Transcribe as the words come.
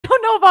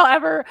know if I'll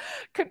ever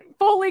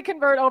fully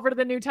convert over to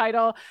the new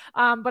title,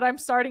 but I'm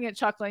starting at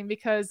chuckling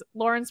because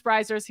Lauren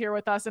Sprieser is here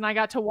with us, and I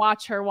got to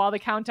watch her while the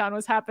countdown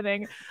was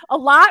happening. A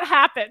lot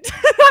happened.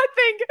 I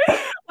think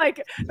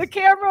like the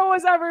camera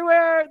was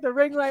everywhere, the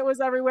ring light was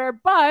everywhere,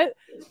 but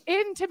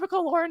in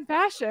typical Lauren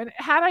fashion,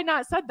 had I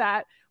not said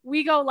that,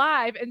 we go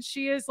live and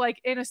she is like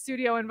in a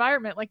studio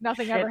environment, like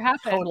nothing ever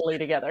happened. Totally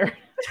together.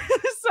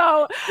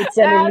 So it's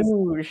an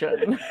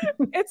illusion.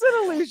 It's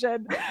an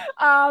illusion.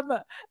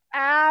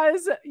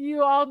 As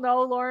you all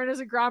know, Lauren is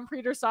a Grand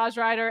Prix Dressage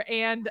rider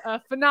and a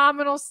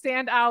phenomenal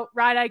standout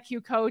ride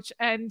IQ coach.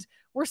 And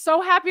we're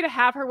so happy to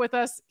have her with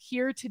us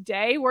here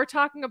today. We're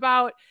talking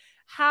about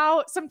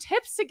some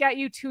tips to get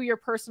you to your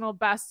personal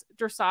best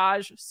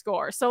dressage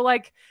score. So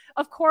like,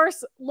 of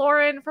course,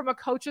 Lauren, from a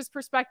coach's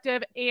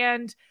perspective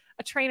and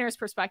a trainer's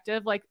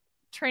perspective, like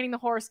training the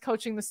horse,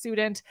 coaching the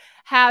student,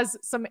 has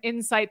some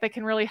insight that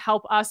can really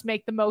help us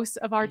make the most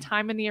of our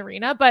time in the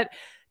arena. But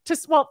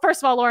first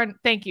of all, Lauren,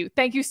 thank you.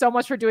 Thank you so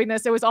much for doing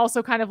this. It was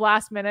also kind of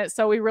last minute,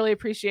 so we really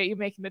appreciate you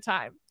making the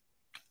time.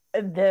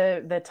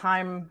 The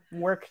time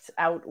worked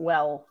out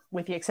well,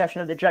 with the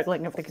exception of the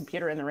juggling of the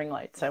computer and the ring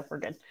light. So we're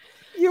good.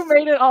 You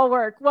made it all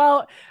work.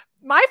 Well,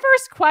 my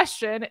first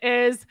question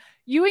is,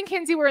 you and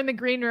Kinsey were in the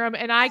green room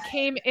and I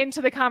came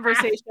into the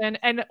conversation,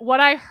 and what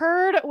I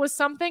heard was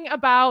something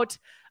about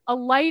a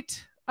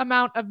light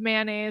amount of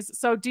mayonnaise.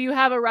 So do you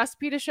have a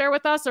recipe to share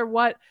with us, or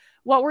what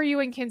were you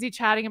and Kinsey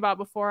chatting about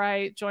before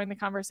I joined the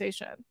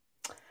conversation?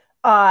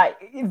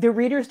 The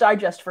Reader's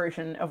Digest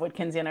version of what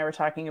Kinsey and I were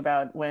talking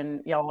about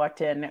when y'all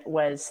walked in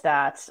was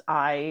that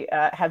I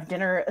have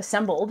dinner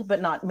assembled,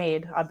 but not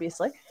made,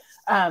 obviously.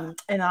 And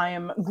I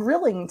am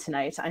grilling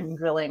tonight. I'm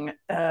grilling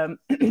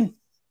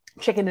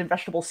chicken and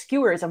vegetable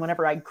skewers. And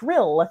whenever I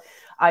grill,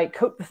 I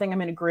coat the thing I'm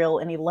going to grill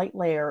in a light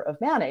layer of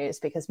mayonnaise,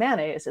 because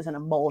mayonnaise is an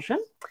emulsion,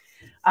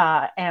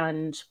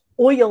 and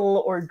oil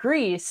or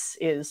grease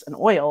is an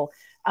oil.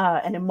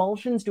 And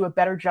emulsions do a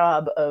better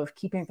job of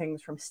keeping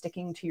things from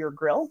sticking to your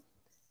grill,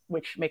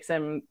 which makes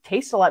them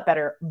taste a lot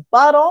better.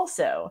 But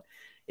also,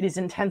 it is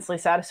intensely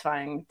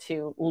satisfying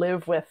to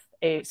live with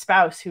a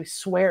spouse who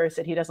swears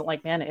that he doesn't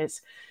like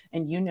mayonnaise,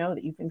 and you know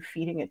that you've been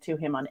feeding it to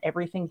him on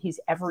everything he's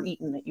ever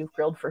eaten that you've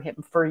grilled for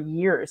him for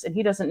years, and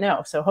he doesn't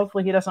know. So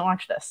hopefully he doesn't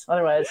watch this.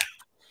 Otherwise,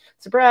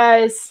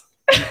 surprise,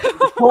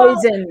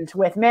 poisoned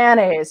with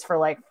mayonnaise for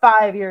like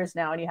 5 years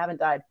now, and you haven't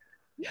died.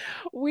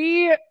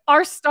 We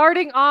are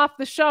starting off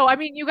the show. I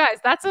mean, you guys,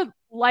 that's a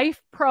life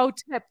pro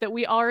tip that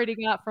we already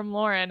got from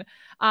Lauren.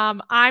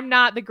 I'm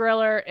not the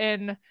griller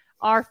in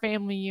our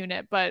family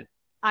unit, but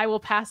I will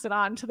pass it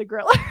on to the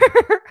griller.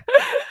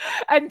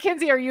 And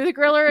Kinsey, are you the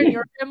griller in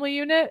your family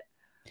unit?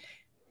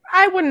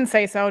 I wouldn't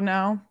say so,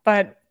 no.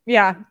 But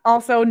yeah,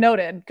 also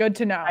noted. Good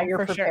to know. Now you're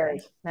for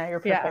prepared. Sure. Now you're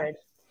prepared.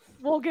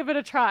 Yeah. We'll give it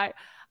a try.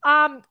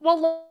 Well,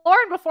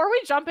 Lauren, before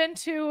we jump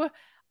into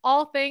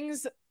all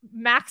things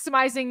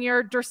maximizing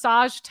your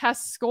dressage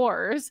test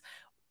scores,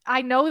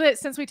 I know that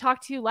since we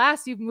talked to you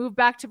last, you've moved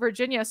back to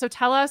Virginia. So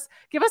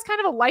give us kind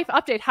of a life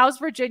update. How's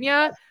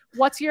Virginia?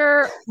 What's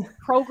your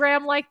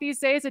program like these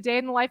days? A day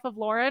in the life of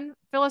Lauren?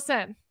 Fill us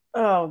in.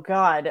 Oh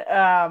God.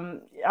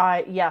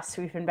 Yes,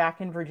 we've been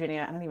back in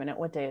Virginia. I don't even know,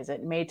 what day is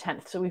it? May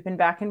 10th. So we've been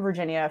back in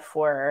Virginia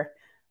for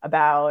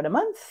about a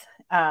month.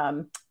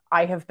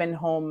 I have been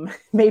home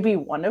maybe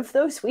one of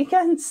those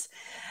weekends.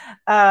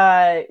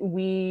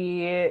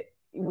 We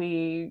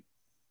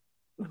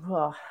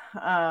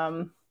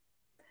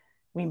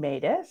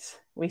made it.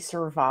 We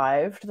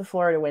survived the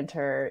Florida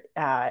winter,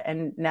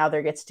 and now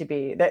there got to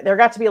be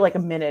like a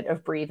minute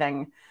of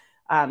breathing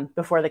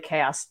before the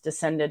chaos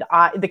descended.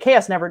 The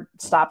chaos never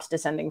stops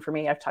descending for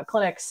me. I've taught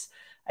clinics.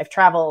 I've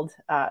traveled.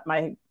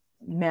 My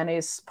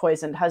mayonnaise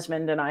poisoned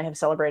husband and I have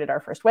celebrated our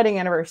first wedding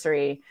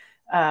anniversary.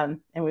 And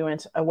we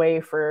went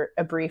away for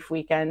a brief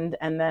weekend.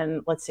 And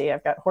then let's see,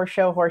 I've got horse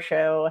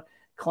show,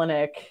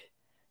 clinic,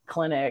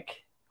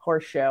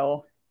 horse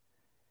show,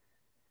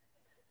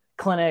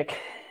 clinic.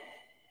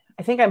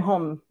 I think I'm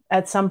home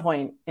at some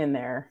point in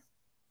there.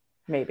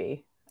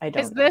 Maybe. I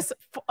don't know. Is this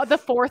the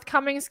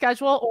forthcoming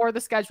schedule or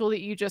the schedule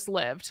that you just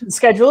lived?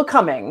 Schedule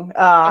coming. Okay.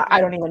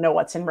 I don't even know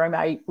what's in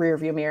my rear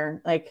view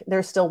mirror. Like,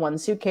 there's still one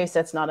suitcase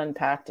that's not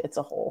unpacked. It's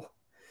a whole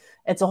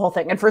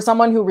thing. And for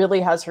someone who really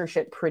has her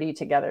shit pretty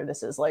together,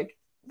 this is like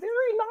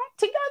very not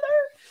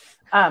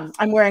together.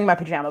 I'm wearing my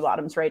pajama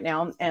bottoms right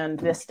now, and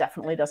this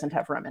definitely doesn't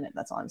have rum in it.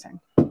 That's all I'm saying.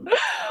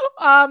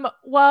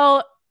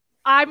 Well,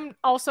 I'm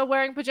also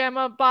wearing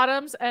pajama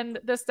bottoms, and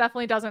this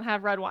definitely doesn't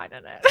have red wine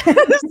in it.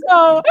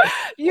 So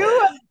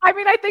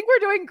I think we're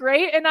doing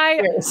great. And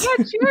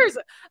cheers.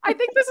 I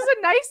think this is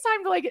a nice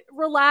time to like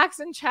relax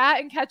and chat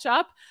and catch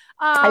up.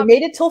 I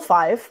made it till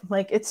 5.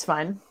 Like, it's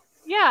fine.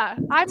 Yeah,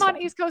 I'm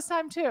on East Coast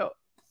time too.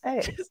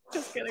 Hey.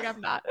 Just kidding,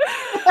 I'm not.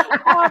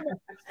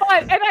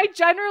 And I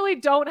generally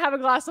don't have a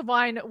glass of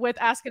wine with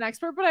Ask an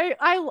Expert, but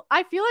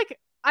I feel like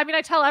I mean,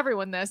 I tell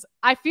everyone this.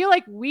 I feel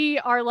like we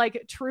are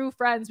like true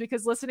friends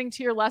because listening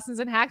to your lessons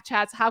and hack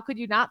chats, how could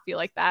you not feel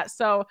like that?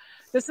 So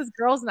this is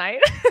girls'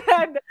 night,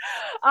 and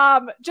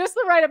just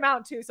the right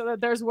amount too, so that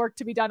there's work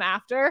to be done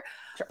after.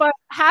 Sure. But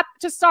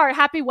to start,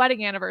 happy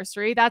wedding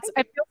anniversary. It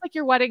feels like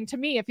your wedding to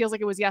me. It feels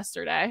like it was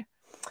yesterday.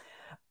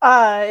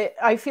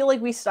 I feel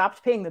like we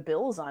stopped paying the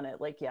bills on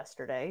it like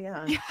yesterday.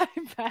 Yeah, yeah, I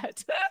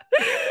bet.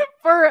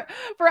 For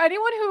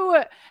anyone who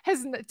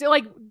has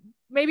like,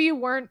 maybe you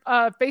weren't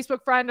a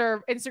Facebook friend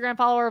or Instagram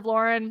follower of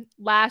Lauren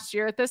last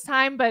year at this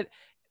time, but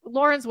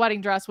Lauren's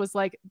wedding dress was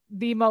like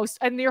the most,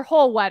 and your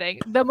whole wedding,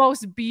 the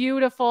most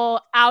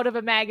beautiful, out of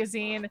a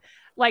magazine,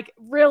 like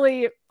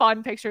really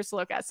fun pictures to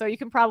look at. So you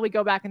can probably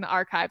go back in the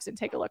archives and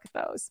take a look at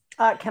those.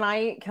 Can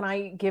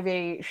I give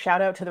a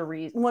shout out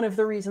to one of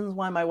the reasons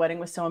why my wedding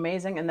was so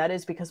amazing, and that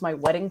is because my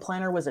wedding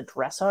planner was a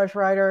dressage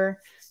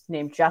rider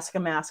named Jessica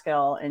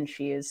Maskell, and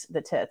she is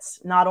the tits.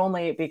 Not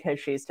only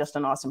because she's just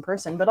an awesome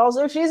person, but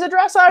also she's a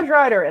dressage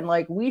rider, and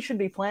like, we should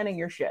be planning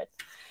your shit.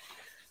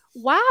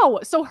 Wow.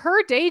 So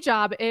her day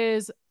job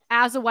is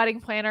as a wedding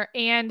planner,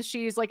 and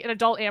she's like an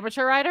adult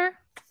amateur rider?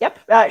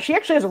 Yep. She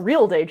actually has a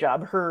real day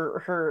job.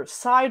 Her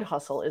side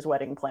hustle is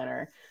wedding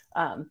planner,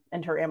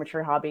 and her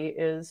amateur hobby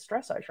is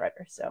dressage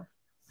rider. So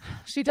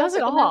she does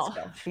it all.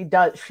 She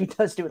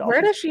does do it all.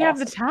 Where does she have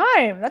the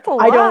time? That's a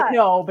lot. I don't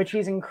know, but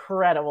she's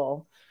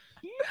incredible.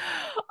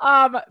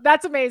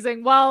 That's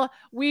amazing. Well,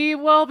 we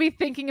will be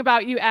thinking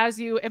about you as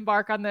you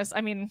embark on this.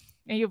 I mean,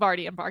 you've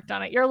already embarked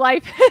on it. Your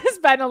life has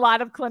been a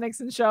lot of clinics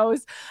and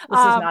shows. This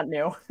is not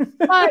new.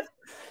 But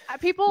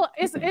people,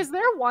 is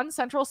there one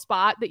central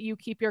spot that you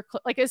keep your,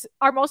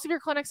 are most of your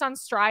clinics on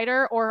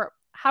Strider, or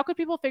how could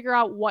people figure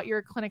out what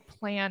your clinic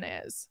plan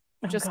is?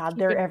 Just God,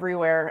 they're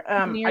everywhere.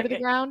 Near the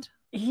ground?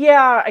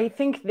 Yeah, I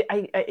think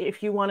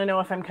if you want to know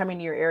if I'm coming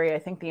to your area, I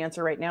think the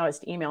answer right now is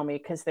to email me,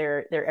 because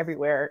they're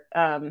everywhere.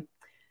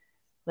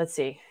 Let's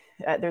see.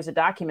 There's a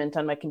document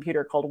on my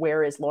computer called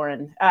Where is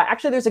Lauren?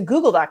 Actually, there's a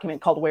Google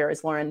document called Where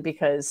is Lauren,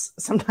 because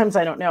sometimes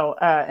I don't know.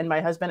 And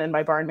my husband and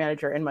my barn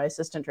manager and my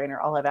assistant trainer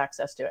all have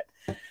access to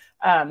it.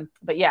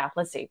 But yeah,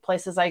 let's see.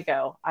 Places I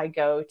go. I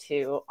go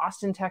to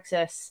Austin,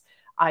 Texas.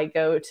 I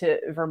go to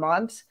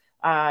Vermont.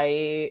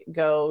 I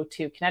go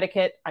to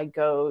Connecticut. I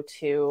go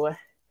to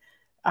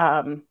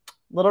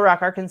Little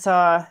Rock,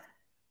 Arkansas.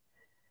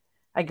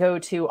 I go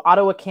to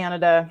Ottawa,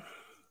 Canada.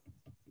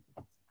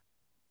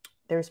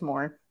 There's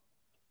more.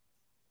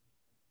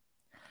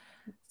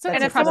 So,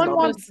 and if someone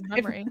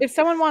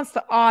wants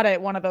to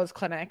audit one of those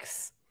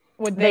clinics,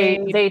 would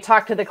they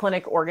talk to the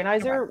clinic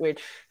organizer,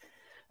 which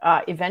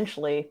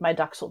eventually my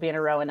ducks will be in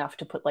a row enough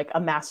to put like a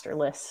master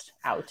list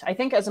out. I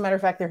think, as a matter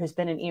of fact, there has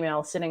been an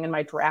email sitting in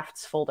my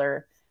drafts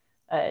folder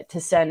to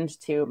send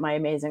to my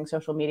amazing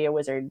social media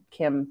wizard,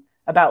 Kim,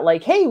 about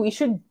like, hey, we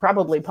should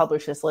probably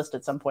publish this list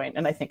at some point.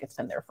 And I think it's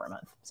been there for a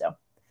month. So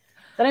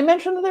did I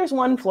mention that there's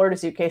one Florida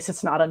suitcase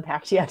that's not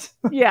unpacked yet?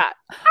 Yeah.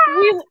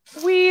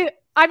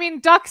 I mean,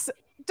 ducks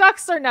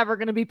are never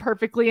going to be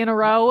perfectly in a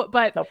row,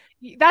 but nope.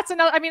 That's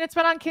another, I mean, it's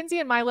been on Kinsey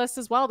and my list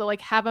as well to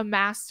like have a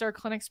master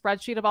clinic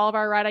spreadsheet of all of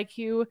our Ride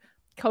IQ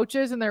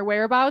coaches and their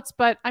whereabouts.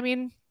 But I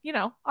mean, you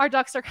know, our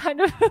ducks are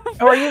kind of.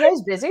 Oh, are you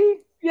guys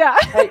busy? Yeah,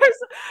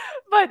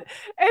 but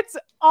it's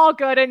all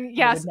good. And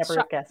yes,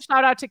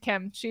 shout out to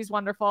Kim. She's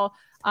wonderful.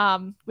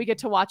 We get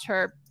to watch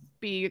her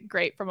be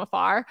great from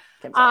afar.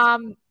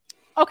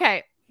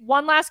 Okay.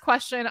 One last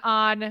question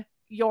on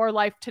your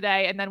life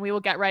today, and then we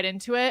will get right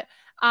into it.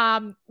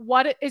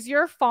 What is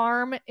your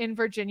farm in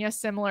Virginia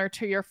similar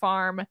to your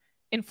farm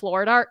in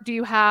Florida? Do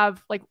you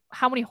have like,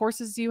 how many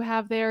horses do you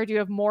have there? Do you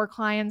have more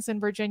clients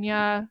in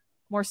Virginia,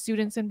 more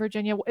students in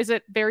Virginia? Is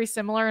it very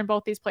similar in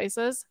both these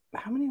places?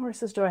 How many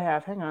horses do I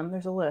have? Hang on,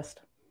 there's a list.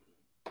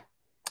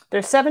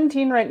 There's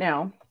 17 right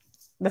now.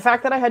 The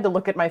fact that I had to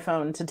look at my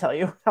phone to tell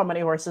you how many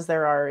horses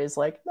there are is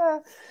like,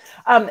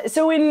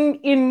 so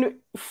in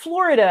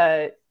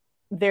Florida,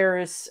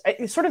 there's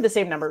sort of the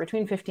same number,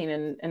 between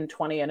 15 and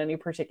 20 at any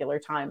particular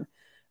time.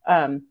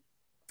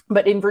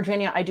 But in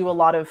Virginia, I do a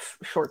lot of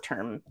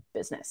short-term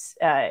business.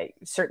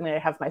 Certainly I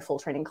have my full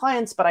training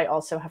clients, but I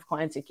also have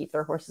clients who keep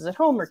their horses at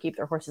home or keep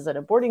their horses at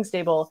a boarding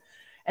stable,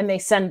 and they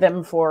send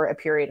them for a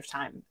period of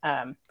time.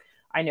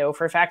 I know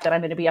for a fact that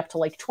I'm going to be up to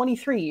like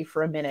 23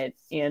 for a minute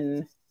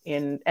in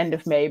end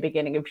of May,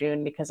 beginning of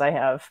June, because I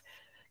have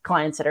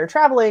clients that are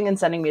traveling and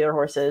sending me their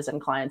horses,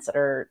 and clients that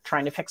are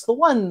trying to fix the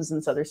ones,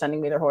 and so they're sending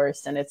me their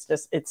horse, and it's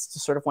just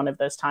sort of one of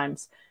those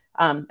times.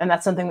 And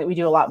that's something that we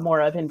do a lot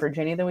more of in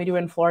Virginia than we do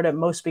in Florida,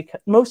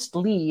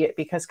 mostly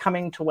because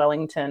coming to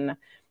Wellington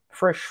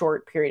for a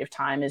short period of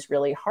time is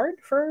really hard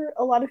for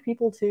a lot of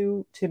people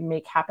to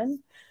make happen.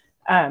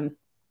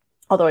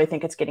 Although I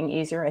think it's getting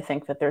easier. I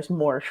think that there's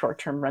more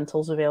short-term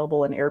rentals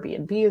available, and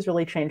Airbnb has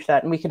really changed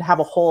that, and we could have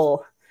a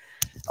whole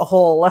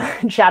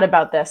chat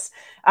about this.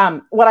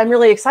 What I'm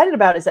really excited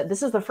about is that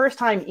this is the first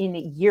time in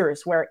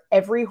years where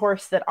every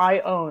horse that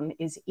I own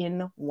is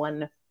in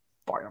one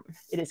barn.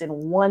 It is in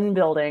one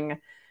building.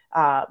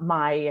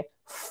 My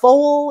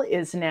foal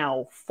is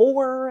now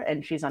 4,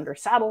 and she's under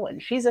saddle,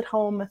 and she's at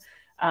home.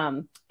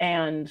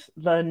 And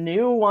the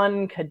new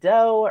one,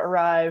 Cadeau,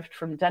 arrived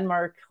from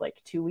Denmark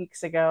like 2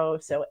 weeks ago.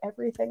 So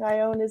everything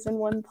I own is in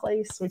one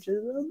place, which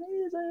is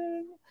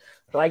amazing.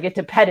 So I get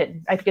to pet it.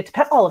 I get to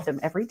pet all of them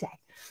every day.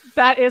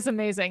 That is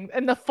amazing.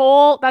 And the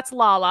full, that's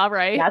Lala,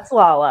 right? That's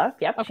Lala.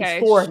 Yep. Okay.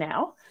 She's 4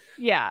 now.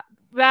 Yeah.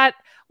 That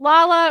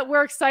Lala,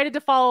 we're excited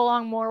to follow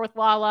along more with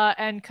Lala.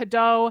 And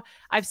Cadeau,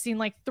 I've seen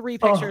like 3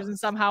 pictures and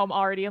somehow I'm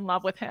already in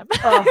love with him.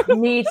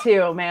 Me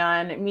too,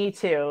 man. Me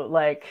too.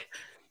 Like,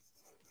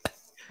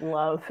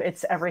 love.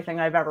 It's everything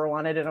I've ever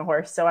wanted in a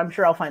horse. So I'm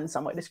sure I'll find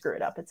some way to screw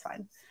it up. It's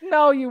fine.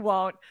 No, you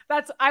won't.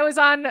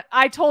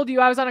 I told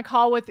you I was on a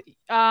call with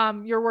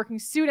your working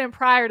student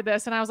prior to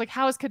this. And I was like,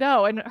 how is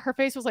Cadeau? And her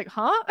face was like,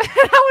 huh? And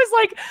I was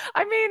like,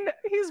 I mean,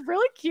 he's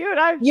really cute.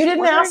 You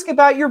didn't ask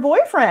about your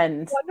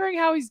boyfriend. Wondering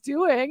how he's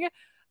doing.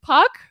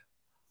 Puck?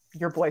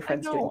 Your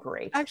boyfriend's doing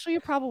great. Actually,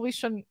 you probably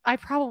shouldn't. I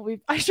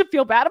should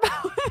feel bad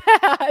about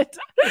that.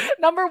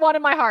 Number 1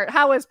 in my heart.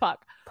 How is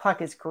Puck?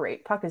 Puck is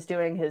great. Puck is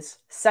doing his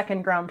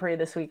 2nd Grand Prix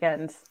this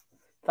weekend.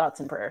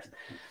 Thoughts and prayers.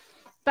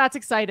 That's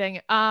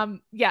exciting.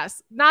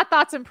 Yes, not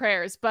thoughts and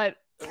prayers, but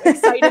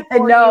excited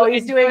for no, you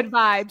he's doing good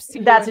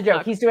vibes. That's a joke.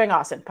 Puck. He's doing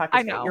awesome. Puck is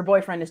I know. Great. Your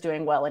boyfriend is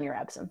doing well in your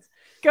absence.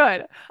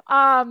 Good.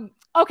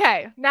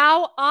 Okay,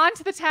 now on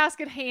to the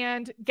task at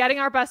hand, getting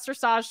our best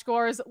dressage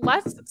scores.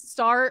 Let's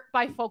start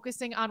by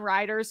focusing on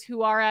riders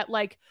who are at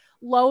like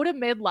low to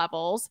mid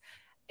levels.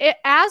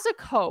 As a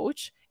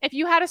coach, if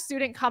you had a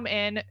student come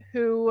in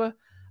who,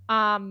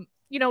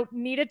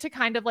 needed to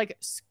kind of like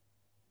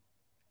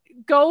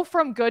go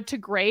from good to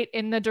great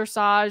in the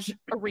dressage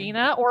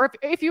arena, or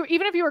if you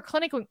were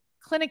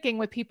clinicking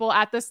with people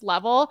at this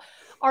level,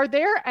 are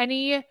there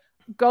any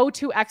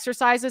go-to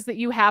exercises that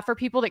you have for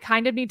people that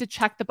kind of need to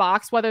check the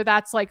box, whether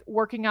that's like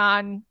working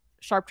on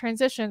sharp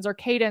transitions or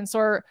cadence,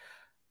 or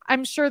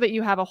I'm sure that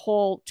you have a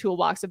whole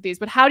toolbox of these,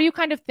 but how do you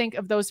kind of think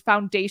of those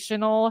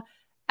foundational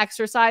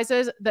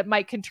exercises that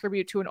might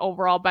contribute to an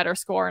overall better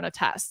score in a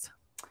test?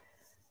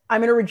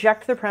 I'm going to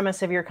reject the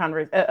premise of your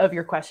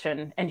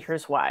question, and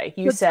here's why.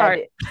 You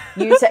said,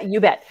 you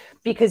bet,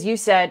 because you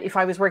said if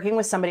I was working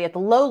with somebody at the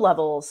low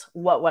levels,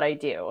 what would I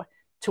do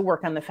to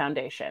work on the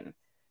foundation?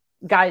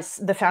 Guys,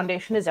 the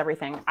foundation is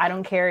everything. I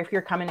don't care if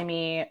you're coming to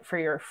me for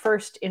your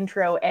first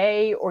intro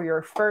A or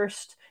your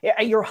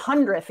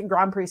 100th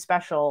Grand Prix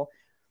special.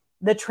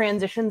 The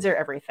transitions are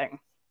everything.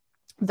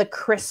 The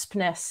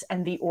crispness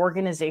and the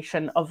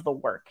organization of the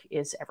work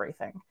is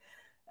everything.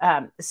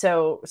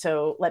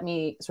 So let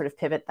me sort of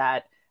pivot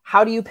that.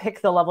 How do you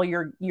pick the level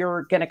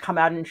you're going to come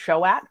out and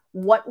show at?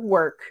 What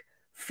work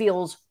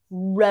feels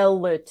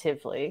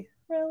relatively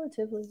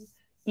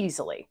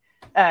easily,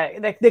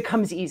 that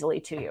comes easily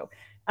to you?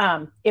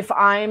 If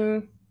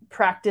I'm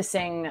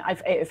practicing,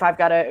 if I've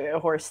got a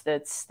horse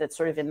that's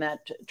sort of in that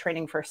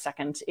training for a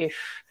second-ish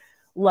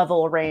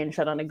level range,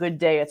 that on a good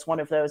day, it's one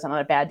of those, and on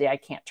a bad day, I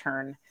can't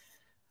turn.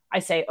 I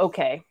say,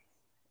 okay,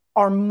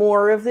 are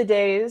more of the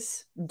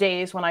days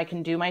when I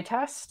can do my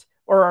test,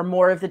 or are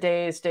more of the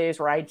days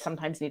where I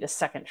sometimes need a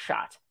second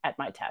shot at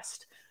my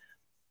test?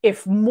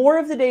 If more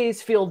of the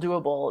days feel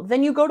doable,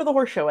 then you go to the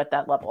horse show at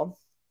that level.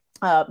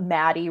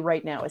 Maddie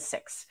right now is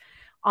 6.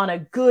 On a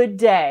good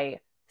day,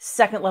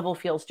 second level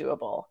feels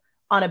doable.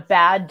 On a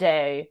bad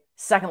day,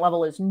 second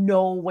level is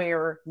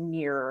nowhere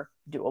near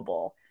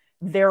doable.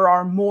 There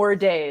are more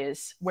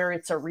days where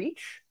it's a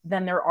reach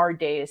than there are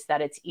days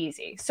that it's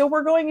easy. So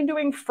we're going and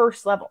doing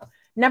first level.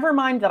 Never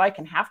mind that I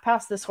can half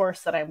pass this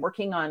horse, that I'm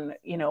working on,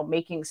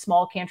 making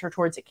small canter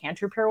towards a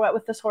canter pirouette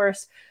with this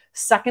horse.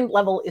 Second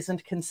level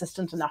isn't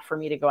consistent enough for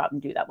me to go out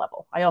and do that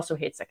level. I also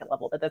hate second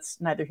level, but that's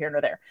neither here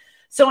nor there.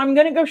 So I'm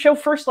going to go show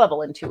first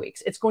level in 2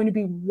 weeks. It's going to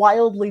be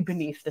wildly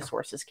beneath this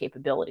horse's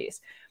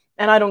capabilities.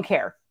 And I don't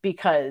care,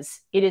 because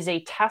it is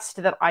a test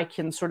that I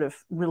can sort of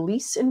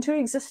release into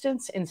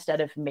existence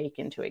instead of make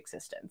into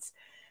existence.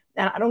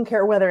 And I don't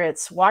care whether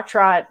it's walk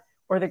trot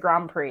or the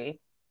Grand Prix.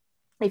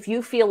 If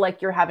you feel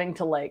like you're having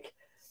to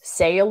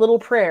say a little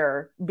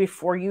prayer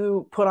before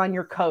you put on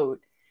your coat,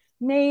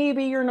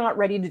 maybe you're not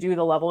ready to do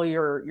the level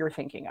you're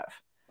thinking of.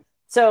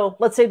 So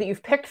let's say that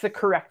you've picked the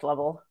correct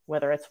level,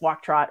 whether it's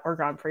walk trot or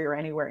Grand Prix or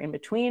anywhere in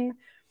between.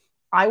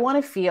 I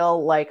want to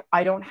feel like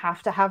I don't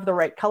have to have the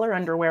right color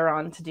underwear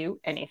on to do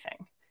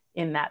anything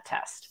in that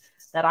test.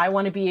 That I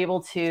want to be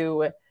able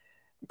to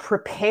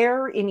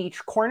prepare in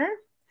each corner,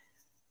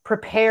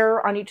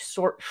 prepare on each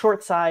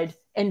short side,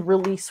 and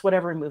release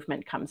whatever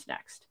movement comes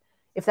next.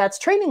 If that's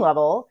training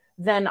level,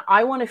 then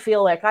I want to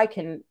feel like I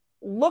can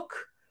look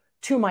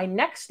to my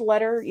next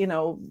letter,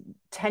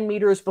 10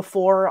 meters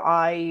before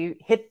I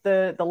hit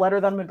the letter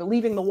that I'm going to be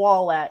leaving the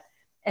wall at,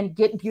 and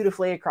get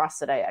beautifully across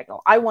the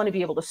diagonal. I want to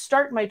be able to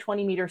start my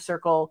 20-meter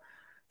circle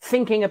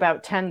thinking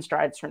about 10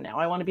 strides from now.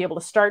 I want to be able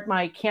to start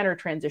my canter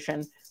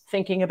transition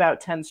thinking about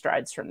 10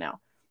 strides from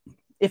now.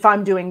 If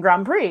I'm doing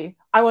Grand Prix,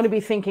 I want to be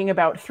thinking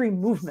about 3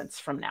 movements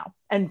from now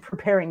and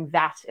preparing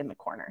that in the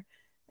corner.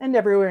 And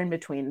everywhere in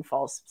between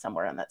falls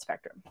somewhere on that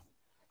spectrum.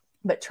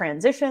 But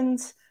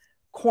transitions,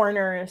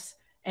 corners,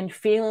 and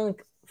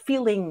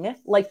feeling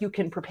like you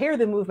can prepare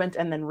the movement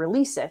and then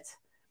release it,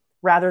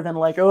 rather than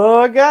like,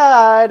 oh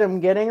God, I'm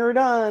getting her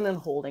done and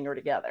holding her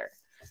together.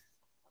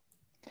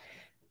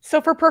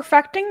 So for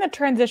perfecting the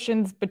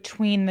transitions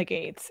between the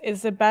gaits,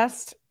 is the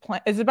best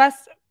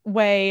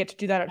way to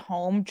do that at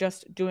home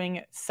just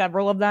doing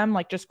several of them,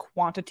 like just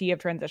quantity of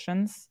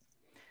transitions?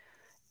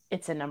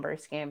 It's a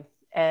numbers game.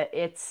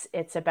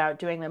 It's about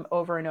doing them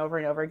over and over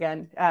and over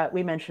again.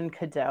 We mentioned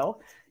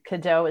Cadeau.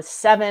 Cadeau is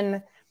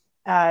 7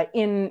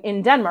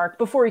 in Denmark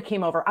before he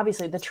came over.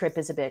 Obviously, the trip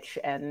is a bitch,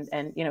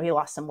 and he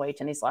lost some weight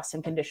and he's lost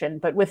some condition.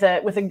 But with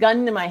a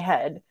gun to my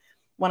head,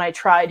 when I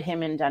tried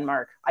him in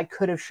Denmark, I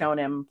could have shown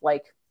him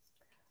like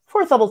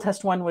 4th level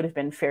test 1 would have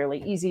been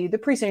fairly easy. The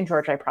Prix St.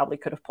 George, I probably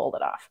could have pulled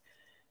it off.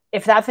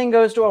 If that thing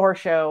goes to a horse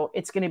show,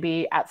 it's going to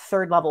be at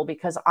 3rd level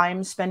because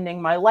I'm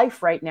spending my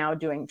life right now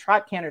doing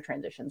trot canter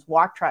transitions,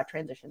 walk trot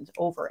transitions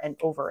over and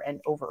over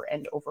and over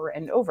and over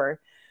and over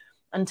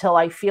until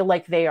I feel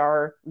like they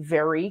are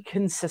very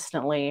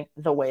consistently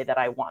the way that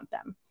I want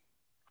them.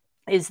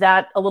 Is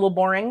that a little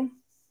boring?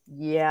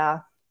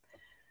 Yeah.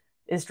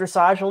 Is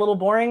dressage a little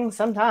boring?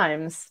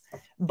 Sometimes.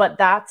 But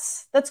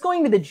that's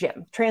going to the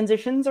gym.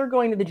 Transitions are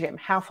going to the gym.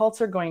 Half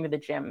halts are going to the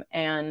gym.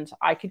 And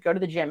I could go to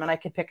the gym and I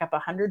could pick up a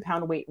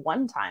 100-pound weight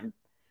one time,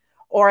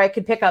 or I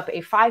could pick up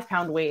a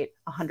 5-pound weight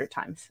 100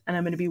 times. And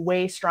I'm going to be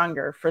way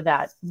stronger for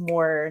that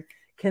more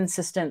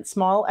consistent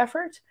small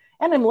effort.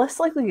 And I'm less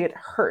likely to get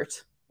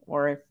hurt,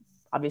 or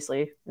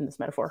obviously in this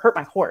metaphor, hurt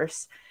my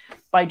horse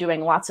by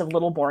doing lots of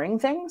little boring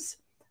things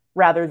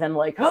rather than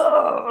like,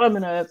 oh, I'm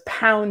going to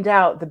pound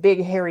out the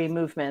big hairy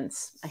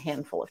movements a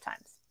handful of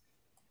times.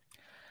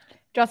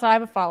 Jessa, I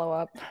have a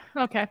follow-up.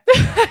 Okay.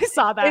 I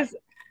saw that.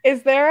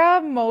 Is there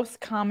a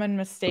most common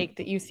mistake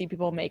that you see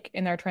people make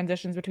in their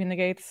transitions between the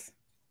gaits?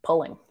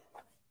 Pulling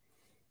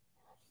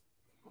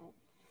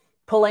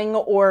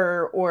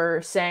or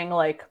saying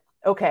like,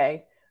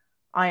 okay,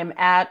 I'm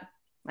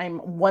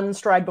 1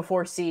 stride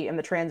before C and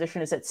the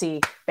transition is at C,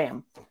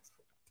 bam.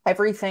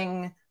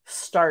 Everything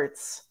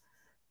starts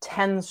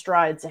 10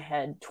 strides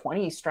ahead,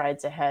 20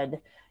 strides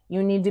ahead.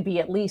 You need to be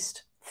at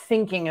least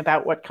thinking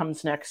about what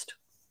comes next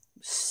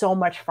so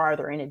much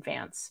farther in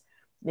advance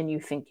than you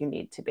think you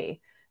need to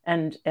be.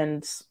 And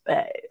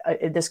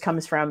this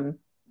comes from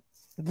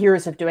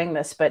years of doing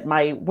this, but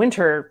my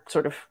winter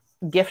sort of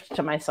gift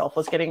to myself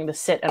was getting to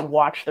sit and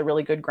watch the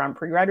really good Grand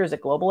Prix riders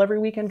at Global every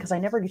weekend, because I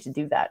never get to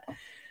do that.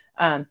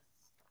 And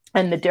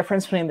the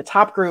difference between the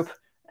top group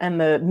and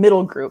the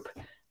middle group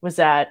was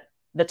that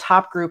the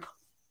top group,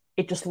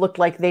 it just looked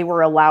like they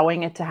were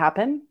allowing it to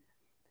happen,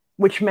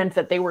 which meant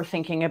that they were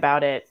thinking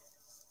about it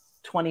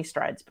 20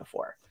 strides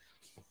before.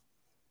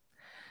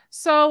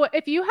 So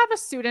if you have a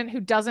student who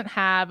doesn't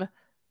have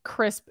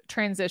crisp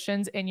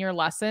transitions in your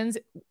lessons,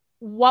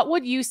 what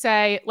would you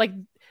say, like,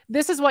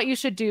 this is what you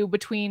should do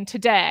between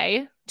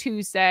today,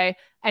 Tuesday,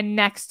 and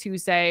next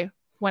Tuesday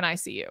when I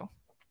see you?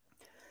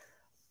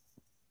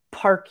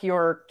 Park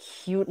your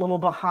cute little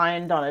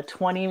behind on a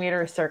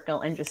 20-meter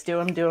circle and just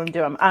do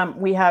them.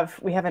 We have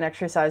an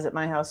exercise at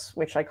my house,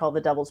 which I call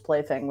the devil's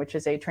plaything, which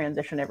is a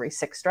transition every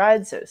 6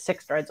 strides. So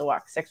 6 strides a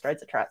walk, 6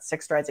 strides a trot,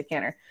 6 strides a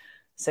canter.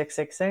 6,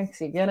 6,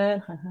 6. You get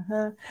it?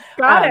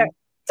 Got it.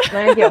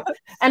 Thank you.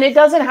 And it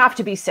doesn't have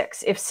to be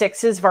 6. If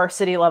 6 is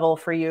varsity level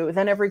for you,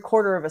 then every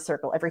quarter of a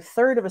circle, every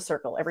third of a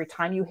circle, every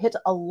time you hit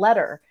a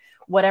letter,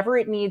 whatever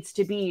it needs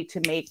to be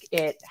to make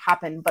it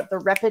happen. But the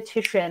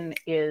repetition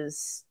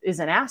is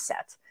an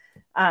asset.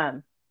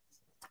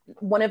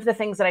 One of the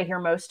things that I hear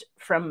most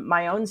from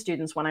my own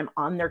students when I'm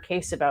on their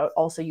case about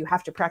also you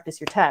have to practice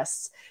your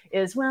tests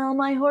is, well,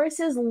 my horse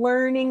is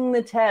learning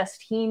the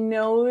test. He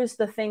knows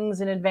the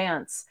things in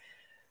advance.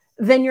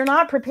 Then you're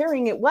not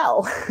preparing it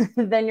well.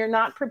 Then you're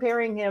not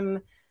preparing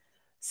him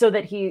so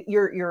that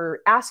you're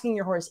asking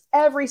your horse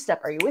every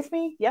step. Are you with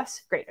me?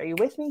 Yes. Great. Are you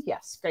with me?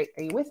 Yes. Great.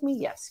 Are you with me?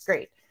 Yes.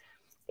 Great.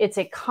 It's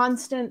a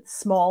constant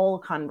small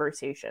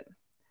conversation.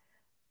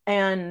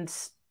 And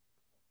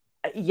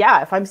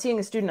yeah, if I'm seeing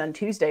a student on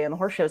Tuesday and the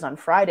horse show's on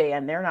Friday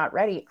and they're not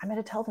ready, I'm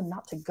going to tell them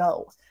not to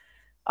go.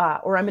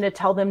 Or I'm going to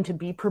tell them to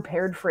be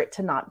prepared for it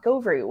to not go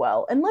very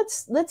well. And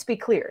let's be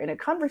clear, in a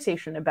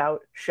conversation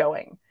about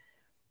showing,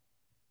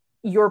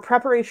 your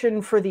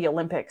preparation for the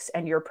Olympics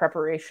and your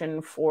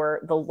preparation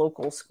for the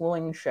local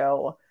schooling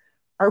show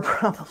are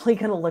probably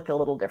going to look a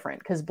little different,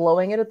 because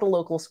blowing it at the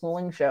local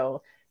schooling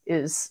show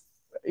is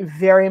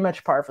very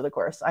much par for the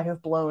course. I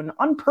have blown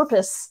on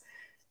purpose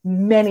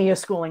many a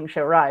schooling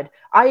show ride.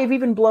 I have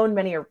even blown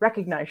many a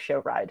recognized show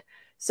ride.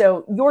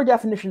 So your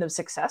definition of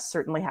success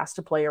certainly has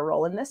to play a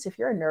role in this. If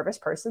you're a nervous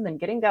person, then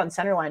getting down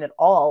center line at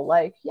all,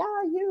 like,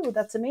 yeah,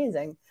 that's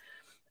amazing.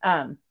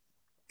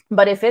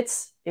 But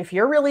if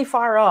you're really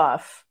far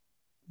off,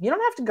 you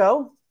don't have to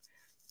go.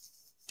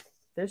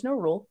 There's no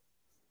rule.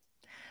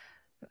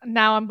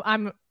 Now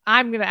I'm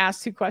going to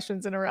ask 2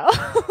 questions in a row.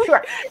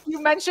 Sure.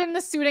 You mentioned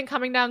the student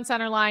coming down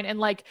center line, and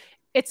like,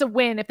 it's a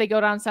win if they go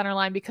down center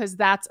line, because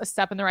that's a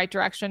step in the right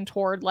direction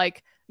toward,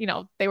 like,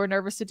 they were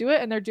nervous to do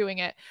it and they're doing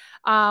it.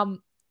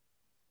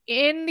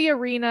 In the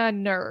arena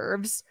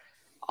nerves,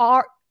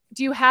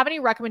 do you have any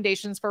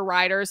recommendations for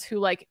riders who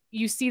like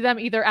you see them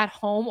either at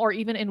home or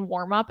even in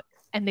warm up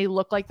and they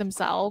look like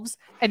themselves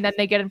and then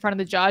they get in front of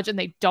the judge and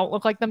they don't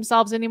look like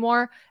themselves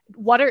anymore?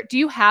 Do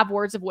you have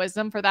words of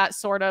wisdom for that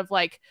sort of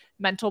like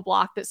mental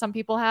block that some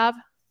people have?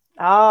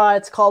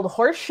 It's called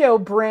horse show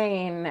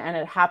brain, and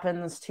it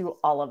happens to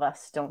all of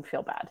us. Don't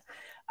feel bad.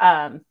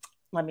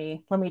 Let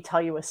me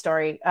tell you a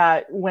story.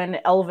 When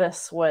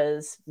Elvis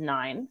was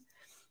 9,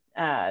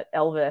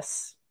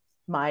 Elvis,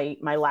 my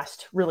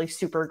last really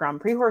super Grand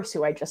Prix horse,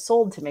 who I just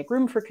sold to make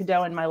room for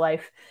Cadeau in my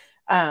life.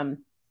 It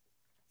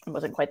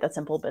wasn't quite that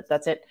simple, but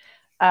that's it.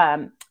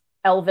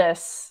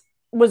 Elvis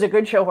was a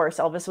good show horse.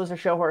 Elvis was a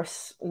show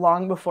horse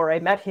long before I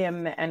met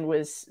him and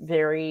was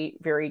very,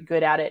 very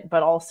good at it,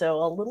 but also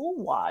a little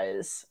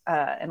wise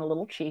and a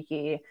little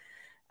cheeky.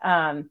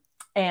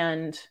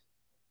 And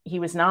he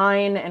was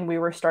 9 and we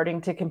were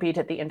starting to compete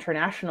at the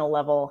international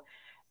level.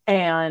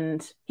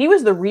 And he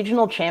was the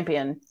regional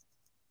champion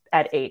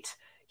at 8.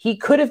 He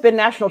could have been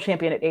national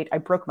champion at 8. I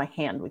broke my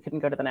hand. We couldn't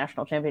go to the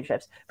national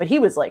championships, but he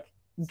was like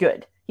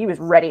good. He was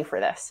ready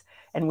for this.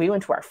 And we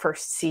went to our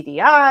first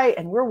CDI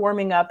and we're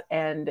warming up,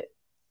 and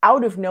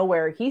out of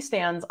nowhere, he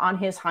stands on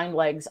his hind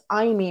legs.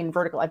 I mean,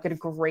 vertical. I've got a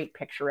great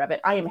picture of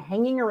it. I am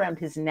hanging around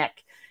his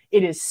neck.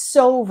 It is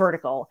so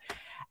vertical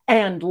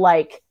and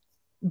like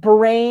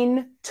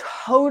brain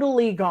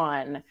totally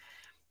gone.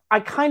 I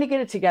kind of get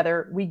it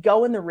together. We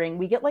go in the ring.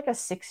 We get like a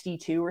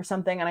 62 or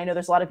something. And I know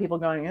there's a lot of people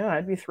going, oh,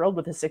 I'd be thrilled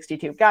with a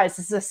 62. Guys,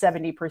 this is a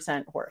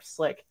 70% horse.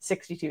 Like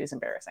 62 is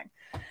embarrassing.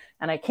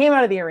 And I came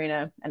out of the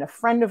arena and a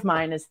friend of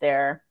mine is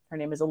there. Her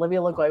name is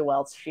Olivia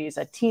Lagoy-Welts. She's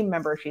a team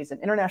member. She's an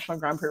international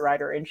Grand Prix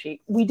rider. And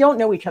we don't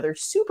know each other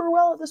super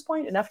well at this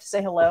point, enough to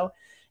say hello.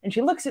 And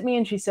she looks at me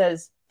and she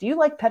says, do you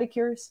like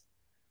pedicures?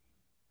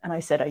 And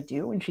I said, I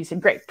do. And she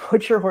said, great,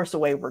 put your horse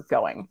away. We're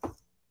going.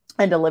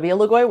 And Olivia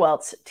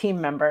Lagoy-Welts, team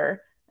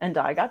member, and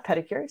I got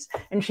pedicures.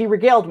 And she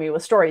regaled me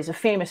with stories of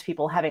famous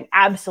people having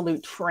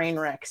absolute train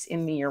wrecks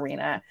in the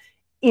arena,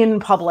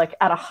 in public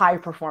at a high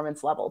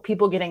performance level,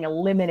 people getting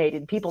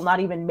eliminated, people not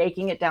even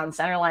making it down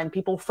center line,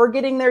 people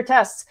forgetting their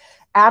tests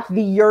at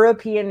the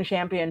European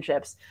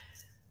Championships.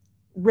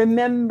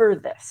 Remember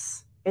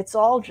this. It's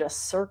all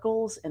just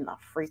circles in the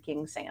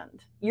freaking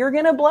sand. You're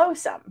going to blow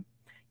some.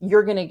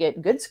 You're going to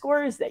get good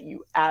scores that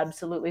you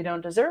absolutely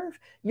don't deserve.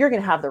 You're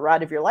going to have the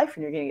ride of your life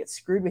and you're going to get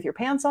screwed with your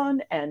pants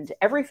on and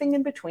everything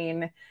in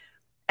between.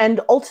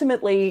 And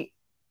ultimately,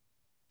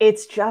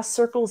 it's just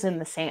circles in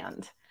the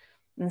sand.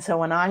 And so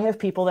when I have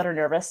people that are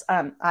nervous,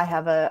 I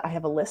have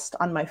a list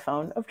on my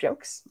phone of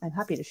jokes. I'm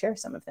happy to share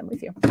some of them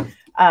with you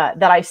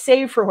that I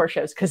save for horse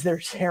shows because they're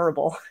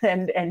terrible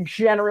and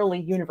generally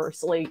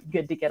universally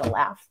good to get a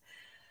laugh.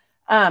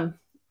 And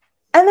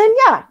then,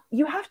 yeah,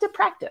 you have to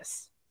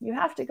practice. You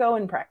have to go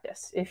and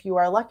practice. If you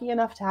are lucky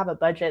enough to have a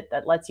budget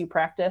that lets you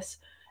practice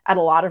at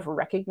a lot of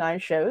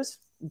recognized shows,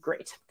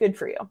 great, good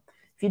for you.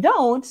 If you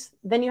don't,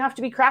 then you have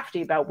to be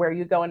crafty about where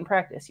you go and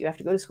practice. You have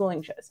to go to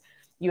schooling shows.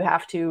 You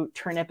have to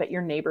turn up at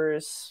your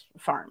neighbor's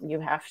farm. You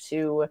have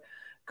to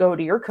go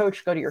to your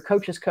coach, go to your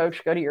coach's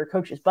coach, go to your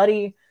coach's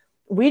buddy.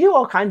 We do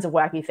all kinds of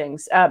wacky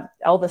things.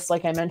 Elvis,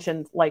 like I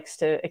mentioned, likes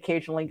to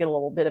occasionally get a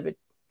little bit of a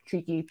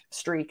cheeky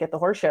streak at the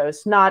horse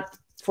shows. Not,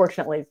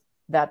 fortunately,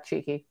 that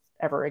cheeky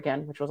ever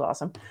again, which was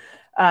awesome.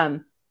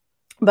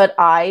 But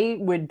I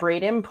would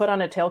braid him, put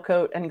on a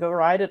tailcoat, and go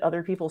ride at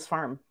other people's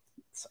farms.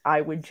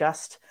 I would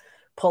just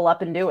pull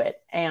up and do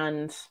it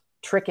and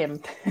trick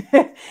him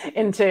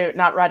into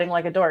not riding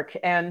like a dork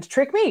and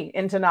trick me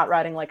into not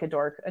riding like a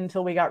dork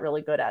until we got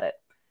really good at it.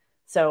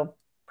 So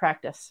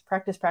practice,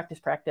 practice, practice,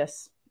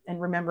 practice,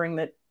 and remembering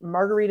that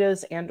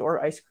margaritas and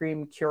or ice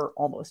cream cure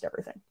almost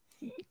everything.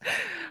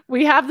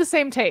 We have the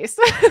same taste.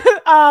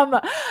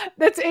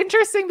 That's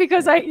interesting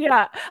because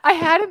I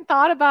hadn't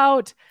thought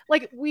about,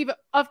 like, we've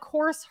of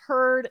course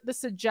heard the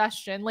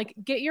suggestion, like,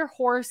 get your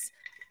horse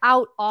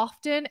out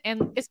often,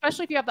 and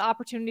especially if you have the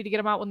opportunity to get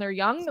them out when they're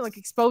young, like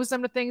expose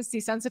them to things,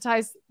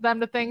 desensitize them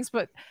to things.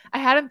 But I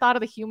hadn't thought of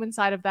the human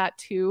side of that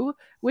too,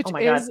 which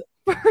is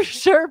for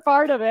sure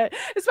part of it,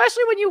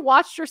 especially when you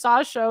watch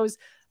dressage shows.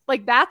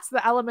 Like, that's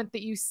the element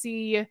that you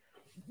see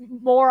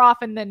more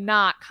often than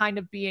not kind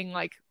of being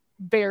like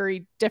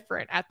very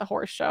different at the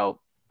horse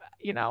show.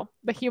 You know,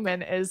 the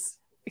human is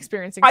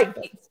experiencing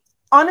something.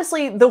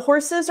 Honestly, the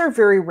horses are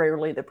very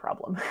rarely the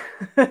problem.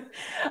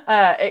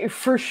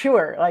 For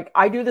sure. Like,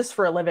 I do this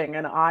for a living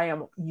and I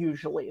am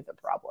usually the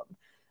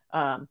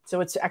problem.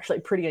 So it's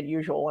actually pretty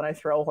unusual when I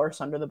throw a horse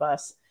under the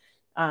bus.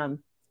 And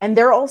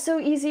they're also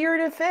easier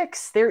to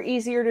fix. They're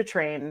easier to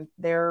train.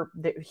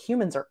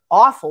 Humans are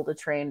awful to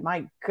train.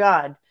 My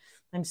God,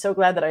 I'm so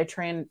glad that I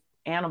train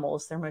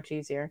animals. They're much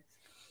easier.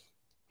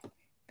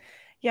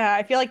 Yeah,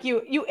 I feel like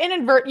you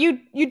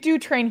do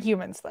train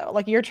humans though.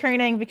 Like, you're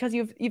training because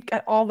you've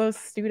got all those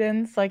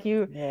students. Like,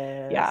 you,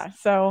 yes. Yeah.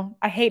 So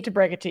I hate to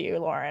break it to you,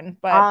 Lauren,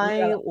 but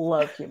I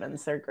love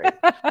humans. They're great.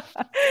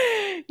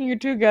 You're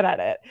too good at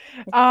it.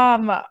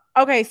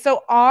 Okay,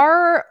 so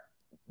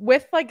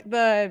with like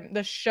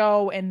the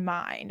show in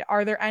mind,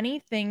 are there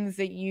any things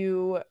that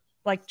you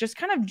like just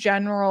kind of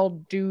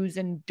general do's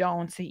and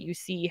don'ts that you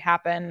see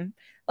happen.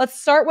 Let's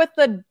start with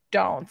the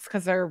don'ts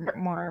because they're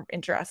more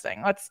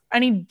interesting.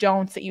 Any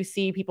don'ts that you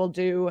see people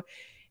do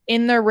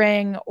in the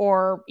ring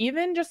or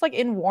even just like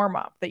in warm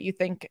up that you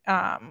think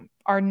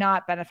are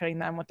not benefiting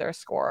them with their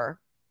score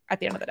at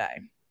the end of the day.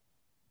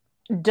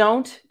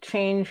 Don't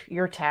change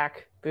your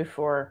tack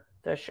before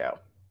the show.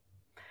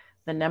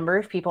 The number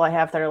of people I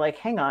have that are like,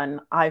 hang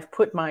on, I've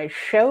put my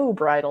show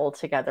bridle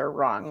together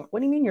wrong. What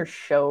do you mean your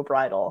show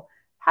bridle?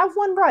 Have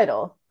one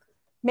bridle.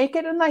 Make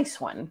it a nice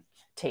one.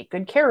 Take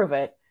good care of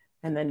it.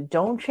 And then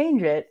don't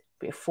change it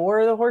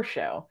before the horse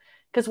show.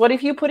 Because what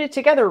if you put it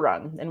together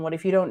wrong? And what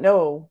if you don't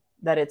know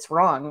that it's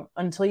wrong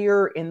until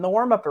you're in the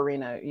warm-up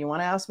arena? You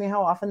want to ask me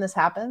how often this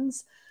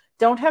happens?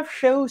 Don't have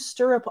show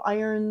stirrup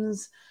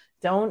irons.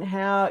 You can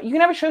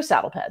have a show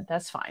saddle pad,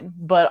 that's fine.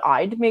 But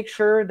I'd make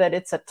sure that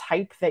it's a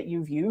type that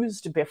you've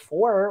used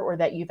before or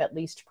that you've at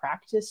least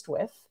practiced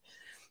with.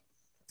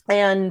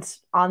 And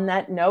on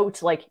that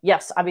note, like,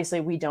 yes,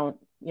 obviously we don't,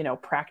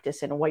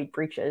 practice in white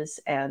breeches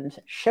and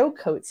show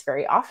coats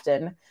very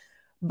often,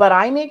 but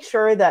I make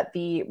sure that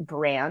the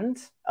brand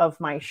of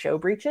my show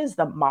breeches,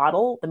 the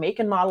make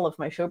and model of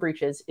my show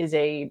breeches is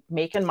a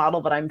make and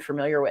model that I'm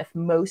familiar with.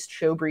 Most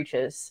show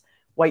breeches,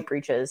 white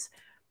breeches,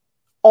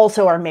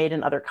 also are made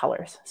in other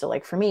colors. So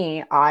like for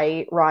me,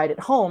 I ride at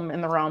home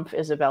in the Rumpf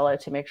Isabella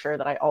to make sure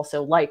that I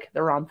also like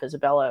the Rumpf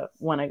Isabella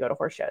when I go to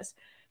horse shows.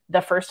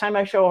 The first time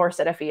I show a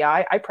horse at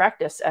FEI, I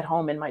practice at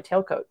home in my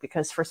tailcoat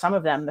because for some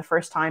of them, the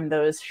first time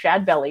those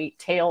shad belly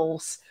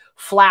tails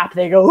flap,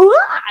 they go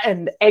 "Wah!"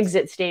 and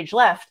exit stage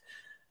left.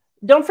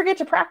 Don't forget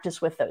to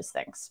practice with those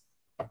things.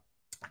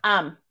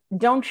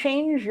 Don't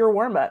change your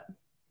warm-up.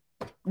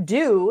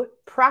 Do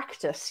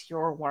practice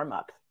your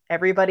warm-up.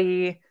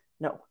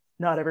 No,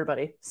 not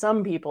everybody.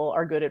 Some people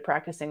are good at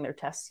practicing their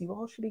tests. You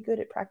all should be good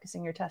at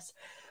practicing your tests.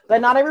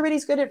 But not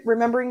everybody's good at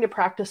remembering to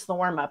practice the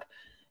warm-up.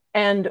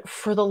 And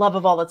for the love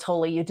of all that's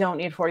holy, you don't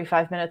need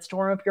 45 minutes to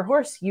warm up your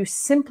horse. You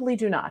simply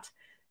do not.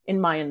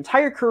 In my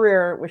entire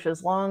career, which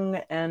is long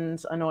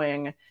and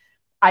annoying,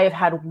 I have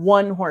had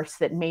one horse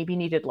that maybe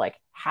needed like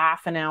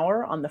half an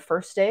hour on the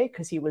first day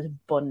because he was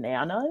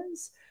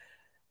bananas.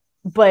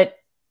 But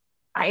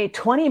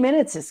 20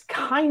 minutes is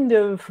kind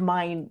of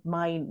my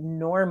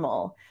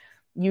normal.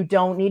 You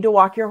don't need to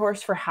walk your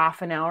horse for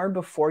half an hour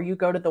before you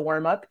go to the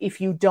warm-up.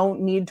 If you don't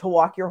need to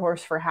walk your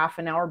horse for half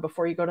an hour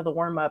before you go to the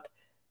warm-up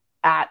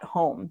at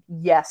home,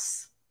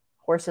 yes,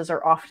 horses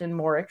are often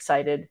more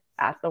excited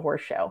at the horse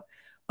show,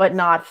 but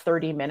not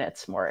 30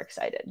 minutes more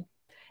excited.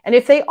 And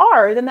if they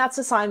are, then that's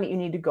a sign that you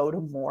need to go to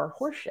more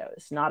horse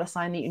shows, not a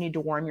sign that you need to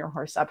warm your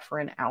horse up for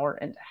an hour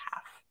and a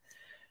half.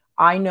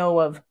 I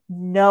know of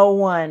no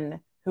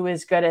one who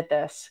is good at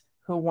this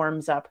who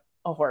warms up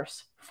a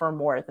horse for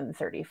more than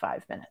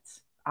 35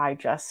 minutes. I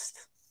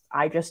just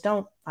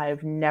don't.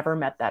 I've never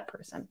met that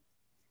person.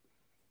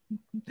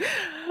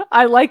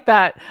 I like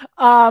that.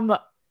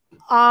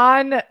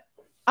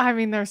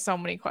 There's so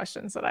many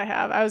questions that I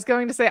have. I was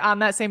going to say on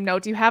that same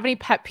note, do you have any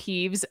pet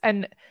peeves?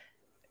 And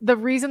the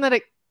reason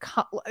that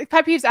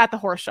pet peeves at the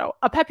horse show,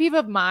 a pet peeve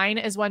of mine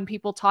is when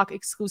people talk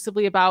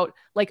exclusively about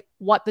like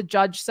what the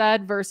judge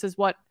said versus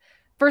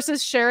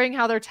sharing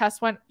how their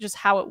test went, just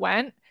how it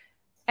went,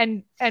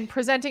 and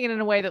presenting it in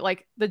a way that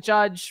like the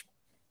judge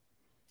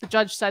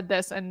said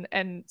this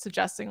and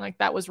suggesting like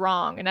that was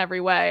wrong in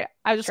every way.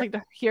 I just like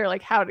to hear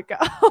like how to go.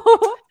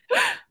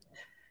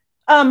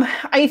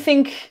 I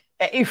think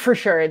for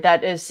sure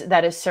that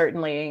is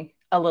certainly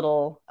a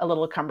little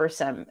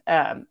cumbersome.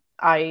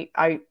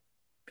 I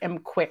am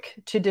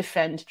quick to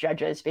defend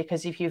judges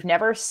because if you've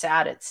never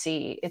sat at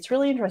sea, it's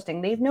really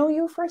interesting. They know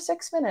you for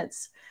 6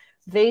 minutes.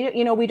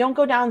 We don't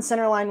go down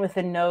center line with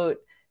a note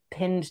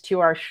pinned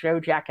to our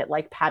show jacket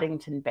like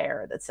Paddington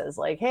Bear that says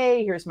like,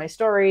 hey, here's my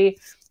story.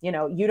 You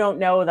don't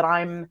know that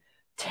I'm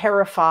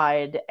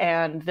terrified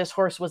and this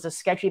horse was a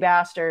sketchy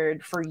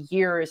bastard for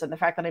years, and the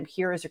fact that I'm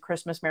here is a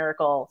Christmas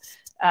miracle.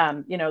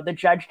 The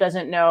judge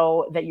doesn't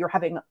know that you're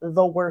having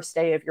the worst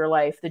day of your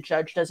life. The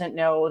judge doesn't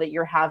know that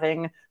you're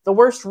having the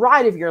worst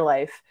ride of your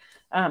life.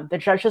 The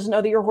judge doesn't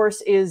know that your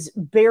horse is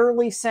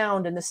barely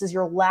sound and this is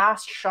your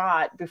last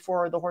shot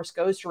before the horse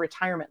goes to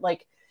retirement.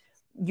 Like,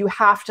 you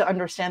have to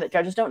understand that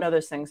judges don't know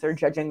those things. They're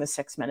judging the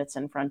 6 minutes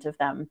in front of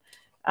them.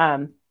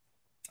 And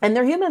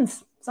they're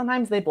humans.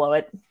 Sometimes they blow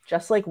it,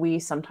 just like we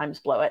sometimes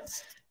blow it.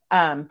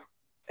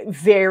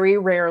 Very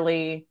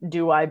rarely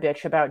do I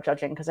bitch about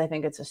judging because I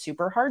think it's a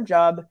super hard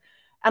job.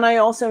 And I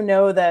also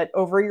know that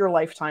over your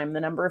lifetime, the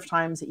number of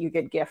times that you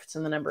get gifts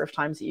and the number of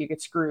times that you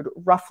get screwed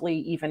roughly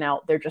even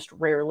out. They're just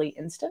rarely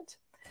instant.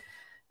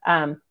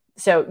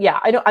 So yeah,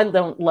 I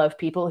don't love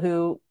people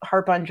who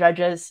harp on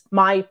judges.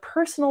 My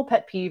personal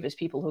pet peeve is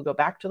people who go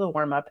back to the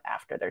warm-up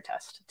after their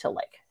test to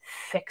like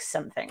fix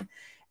something.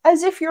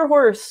 As if your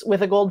horse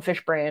with a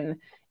goldfish brain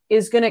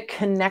is going to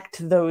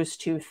connect those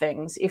two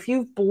things. If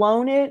you've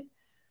blown it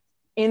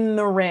in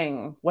the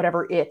ring,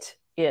 whatever it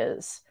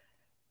is,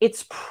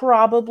 it's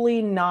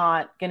probably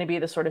not going to be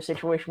the sort of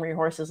situation where your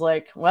horse is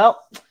like,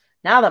 well,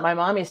 Now that my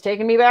mommy's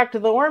taken me back to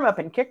the warm-up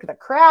and kicked the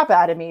crap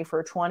out of me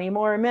for 20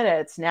 more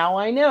minutes, now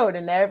I know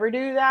to never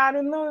do that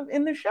in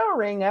the show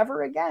ring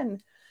ever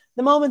again.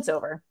 The moment's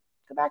over.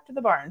 Go back to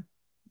the barn.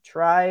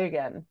 Try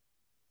again.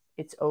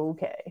 It's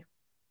okay.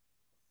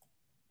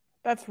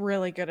 That's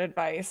really good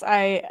advice.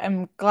 I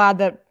am glad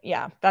that,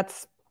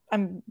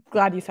 I'm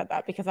glad you said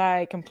that, because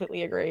I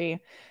completely agree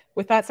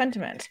with that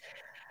sentiment.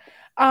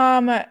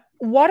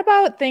 What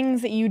about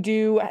things that you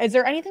do? Is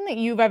there anything that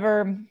you've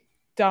ever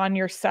done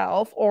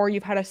yourself or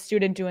you've had a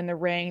student do in the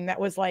ring that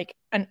was like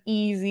an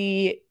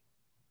easy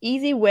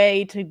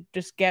way to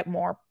just get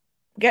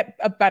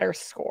a better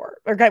score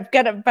or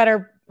get a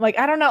better, like,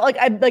 I don't know,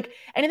 like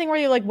anything where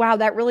you're like, wow,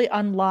 that really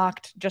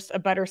unlocked just a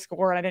better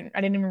score. And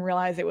I didn't even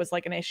realize it was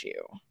like an issue.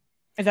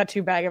 Is that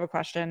too vague of a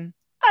question?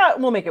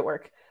 We'll make it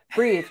work.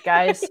 Breathe,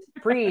 guys.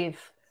 breathe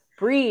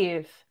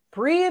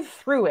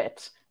through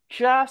it.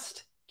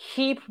 Just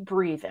keep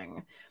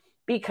breathing,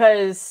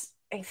 because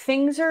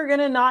things are going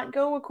to not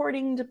go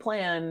according to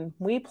plan.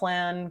 We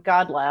plan,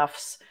 God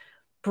laughs.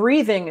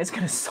 Breathing is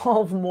going to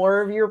solve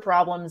more of your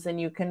problems than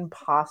you can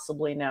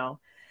possibly know.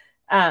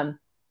 And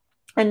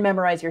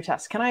memorize your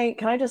tests. Can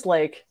I just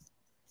like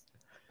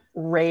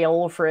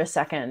rail for a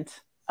second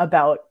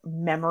about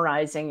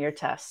memorizing your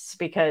tests?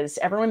 Because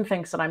everyone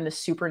thinks that I'm this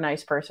super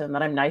nice person,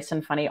 that I'm nice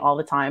and funny all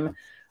the time.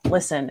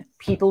 Listen,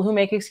 people who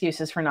make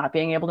excuses for not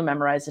being able to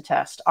memorize a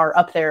test are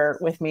up there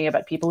with me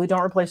about people who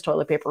don't replace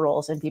toilet paper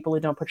rolls and people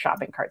who don't put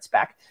shopping carts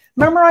back.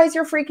 Memorize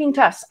your freaking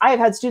tests. I have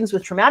had students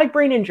with traumatic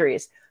brain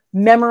injuries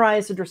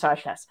memorize the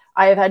dressage test.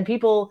 I have had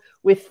people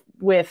with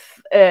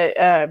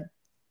oh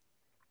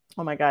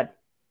my God,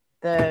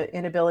 the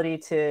inability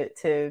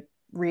to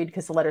read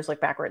because the letters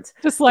look backwards.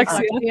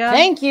 Dyslexia.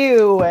 Thank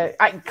you.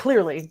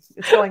 Clearly,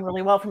 it's going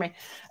really well for me.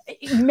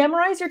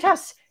 Memorize your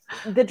tests.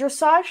 The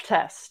dressage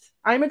test.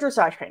 I'm a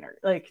dressage trainer.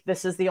 Like,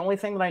 this is the only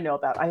thing that I know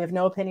about. I have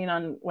no opinion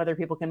on whether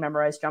people can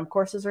memorize jump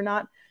courses or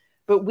not,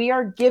 but we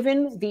are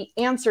given the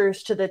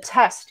answers to the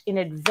test in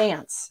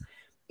advance.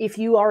 If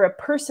you are a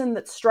person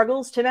that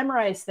struggles to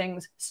memorize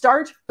things,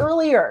 start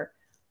earlier.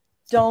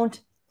 Don't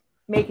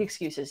make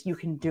excuses. You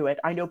can do it.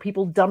 I know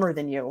people dumber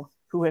than you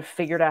who have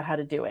figured out how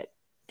to do it.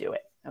 Do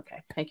it.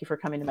 Okay. Thank you for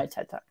coming to my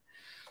TED Talk.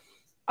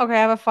 Okay,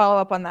 I have a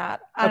follow-up on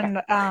that. Okay.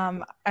 And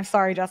I'm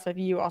sorry, Jessa, if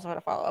you also had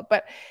a follow-up.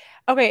 But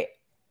okay,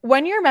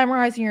 when you're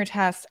memorizing your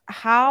test,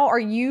 how are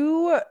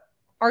you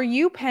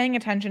paying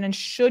attention, and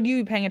should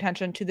you be paying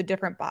attention to the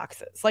different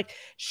boxes? Like,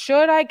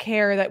 should I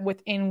care that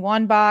within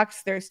one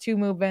box there's 2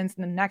 movements,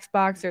 and the next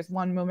box there's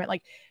 1 movement?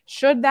 Like,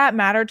 should that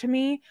matter to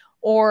me?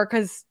 Or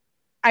because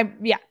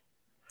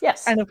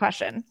Yes. End of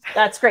question.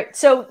 That's great.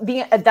 So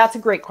that's a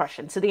great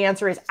question. So the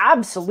answer is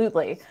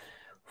absolutely.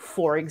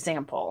 For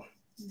example,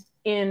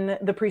 in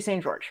the Prix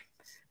St. George,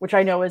 which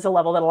I know is a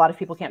level that a lot of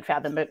people can't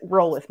fathom, but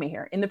roll with me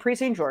here. In the Prix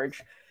St.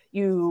 George,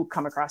 you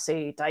come across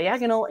a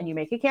diagonal and you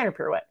make a canter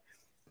pirouette.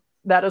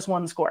 That is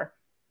 1 score.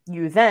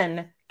 You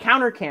then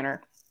counter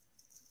canter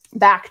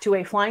back to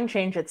a flying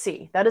change at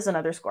C. That is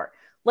another score.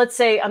 Let's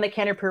say on the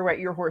canter pirouette,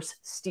 your horse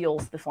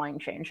steals the flying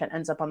change and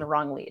ends up on the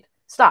wrong lead.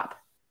 Stop.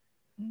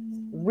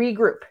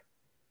 Regroup.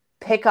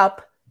 Pick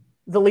up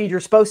the lead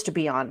you're supposed to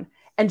be on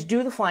and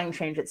do the flying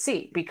change at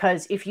C.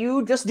 Because if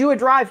you just do a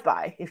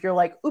drive-by, if you're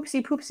like,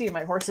 oopsie poopsie,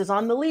 my horse is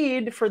on the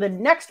lead for the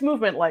next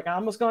movement, like I'm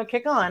almost going to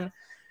kick on,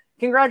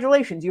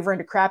 congratulations, you've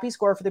earned a crappy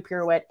score for the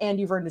pirouette and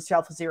you've earned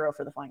yourself a 0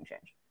 for the flying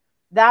change.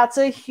 That's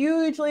a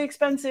hugely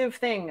expensive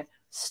thing.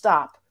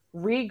 Stop,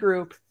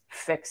 regroup,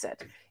 fix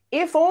it.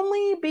 If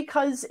only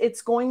because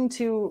it's going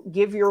to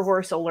give your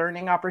horse a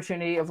learning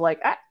opportunity of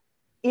like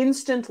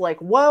instant, like,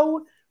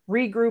 whoa,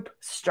 regroup,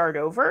 start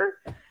over.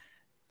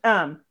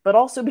 But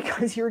also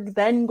because you're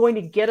then going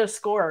to get a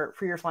score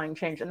for your flying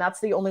change. And that's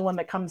the only one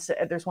that comes to,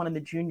 there's one in the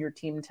junior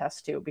team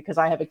test too, because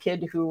I have a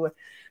kid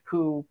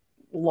who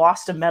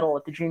lost a medal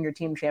at the junior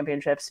team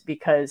championships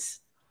because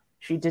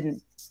she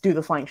didn't do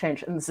the flying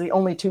change. And it's the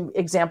only 2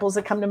 examples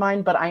that come to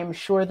mind, but I am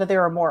sure that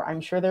there are more. I'm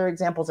sure there are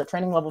examples at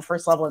training level,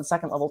 first level, and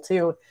second level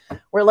too,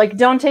 where like,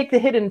 don't take the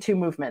hit in 2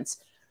 movements,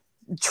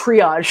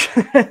 triage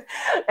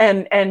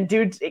and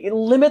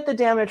limit the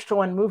damage to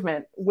 1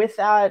 movement. With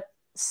that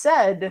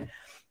said,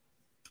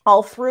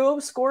 I'll throw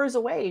scores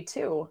away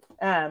too.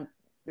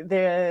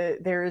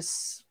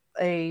 There's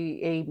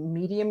a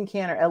medium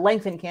canter, a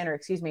lengthened canter,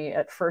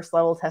 at first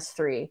level test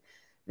 3.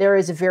 There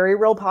is a very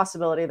real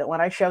possibility that when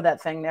I show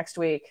that thing next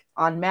week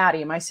on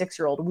Maddie, my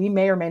 6-year-old, we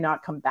may or may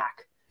not come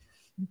back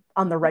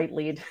on the right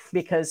lead,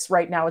 because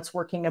right now it's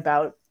working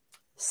about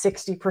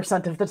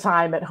 60% of the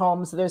time at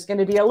home. So there's going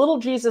to be a little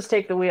Jesus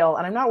take the wheel,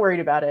 and I'm not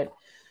worried about it.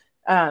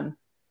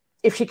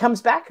 If she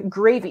comes back,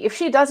 gravy. If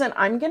she doesn't,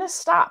 I'm going to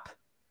stop.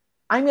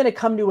 I'm going to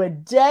come to a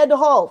dead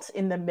halt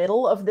in the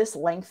middle of this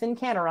lengthened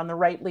canter on the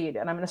right lead,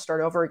 and I'm going to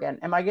start over again.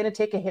 Am I going to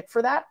take a hit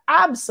for that?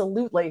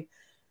 Absolutely.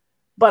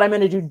 But I'm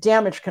going to do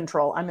damage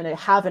control. I'm going to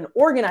have an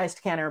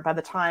organized canter by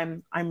the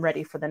time I'm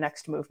ready for the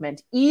next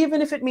movement,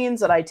 even if it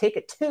means that I take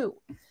a 2,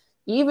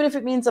 even if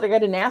it means that I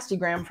get a nasty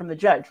gram from the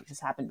judge, which has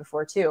happened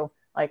before too.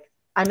 Like,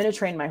 I'm going to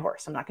train my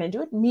horse. I'm not going to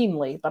do it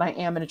meanly, but I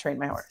am going to train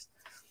my horse.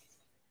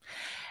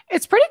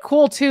 It's pretty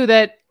cool too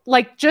that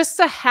like just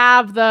to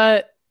have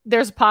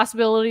there's a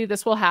possibility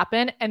this will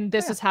happen and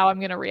this is how I'm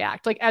going to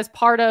react. Like as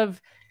part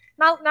of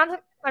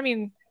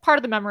part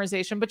of the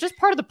memorization, but just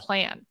part of the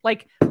plan.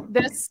 Like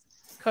this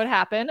could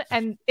happen.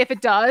 And if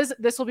it does,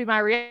 this will be my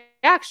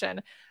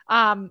reaction.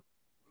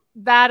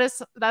 That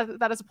is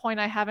a point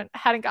I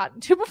hadn't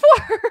gotten to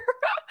before.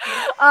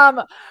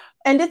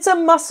 And it's a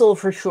muscle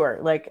for sure.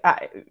 Like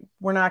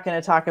we're not going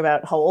to talk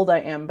about how old I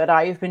am, but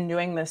I've been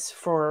doing this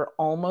for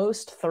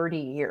almost 30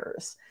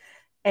 years.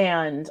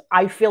 And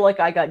I feel like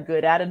I got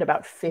good at it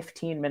about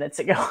 15 minutes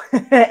ago.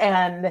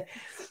 And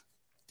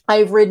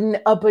I've ridden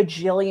a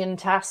bajillion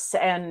tests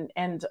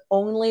and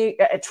only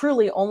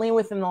truly only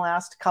within the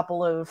last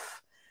couple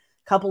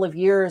of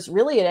years,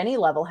 really at any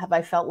level, have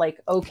I felt like,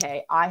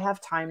 okay, I have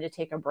time to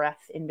take a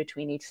breath in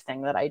between each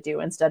thing that I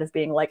do instead of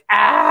being like,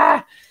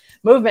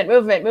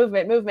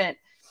 movement.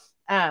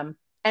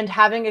 And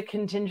having a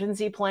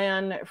contingency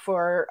plan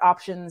for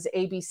options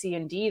A, B, C,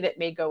 and D that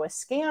may go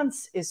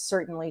askance is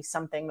certainly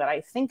something that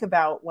I think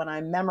about when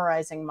I'm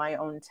memorizing my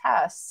own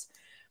tests.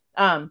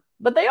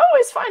 But they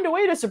always find a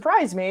way to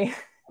surprise me.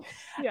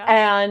 Yeah.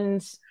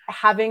 And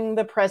having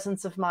the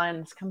presence of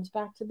mind, this comes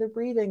back to the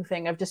breathing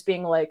thing of just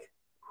being like,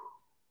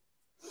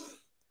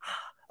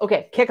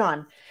 okay, kick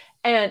on.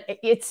 And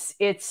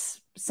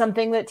it's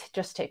something that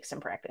just takes some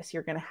practice.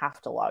 You're going to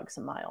have to log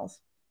some miles.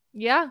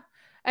 Yeah.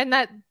 And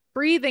that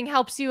breathing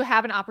helps you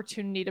have an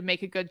opportunity to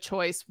make a good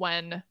choice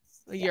when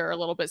you're a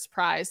little bit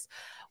surprised.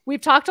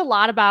 We've talked a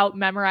lot about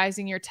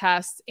memorizing your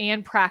tests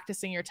and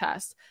practicing your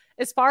tests.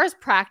 As far as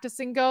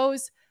practicing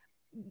goes,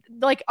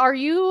 like, are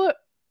you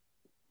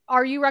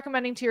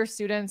recommending to your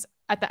students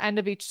at the end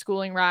of each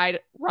schooling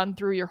ride, run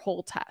through your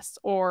whole test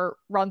or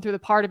run through the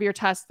part of your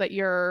test that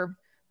you're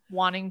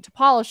wanting to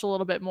polish a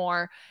little bit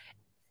more?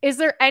 Is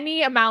there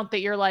any amount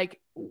that you're like,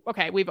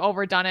 okay, we've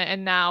overdone it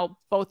and now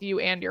both you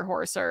and your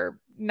horse are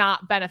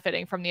not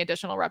benefiting from the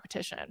additional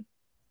repetition?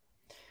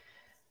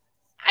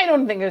 I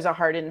don't think there's a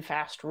hard and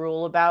fast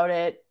rule about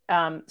it.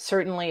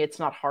 Certainly it's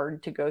not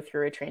hard to go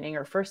through a training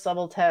or first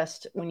level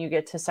test. When you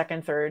get to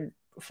second, third,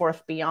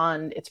 fourth,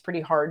 beyond, it's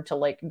pretty hard to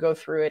like go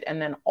through it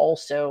and then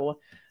also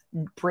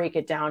break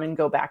it down and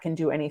go back and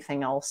do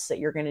anything else that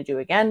you're going to do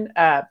again.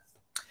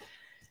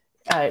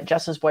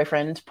 Jessa's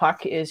boyfriend,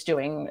 Puck, is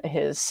doing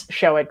his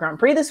show at Grand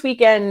Prix this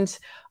weekend.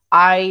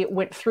 I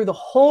went through the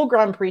whole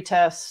Grand Prix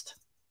test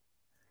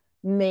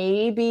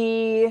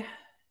maybe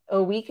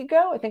a week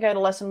ago. I think I had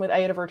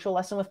a virtual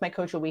lesson with my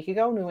coach a week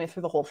ago, and we went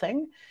through the whole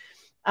thing.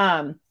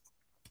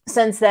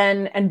 Since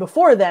then, and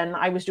before then,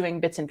 I was doing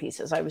bits and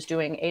pieces. I was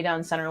doing A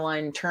down center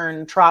line,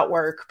 turn, trot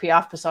work,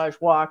 piaffe passage,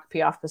 walk,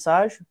 piaffe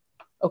passage.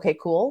 Okay,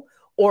 cool.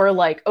 Or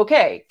like,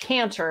 okay,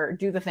 canter,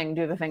 do the thing,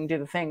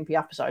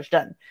 piaffe passage,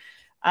 done.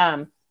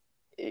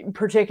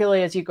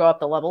 Particularly as you go up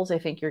the levels, I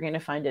think you're going to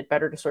find it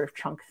better to sort of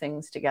chunk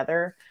things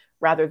together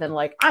rather than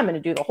like, I'm going to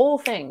do the whole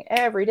thing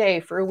every day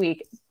for a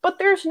week. But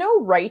there's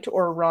no right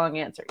or wrong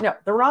answer. No,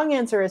 the wrong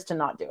answer is to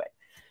not do it.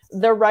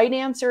 The right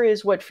answer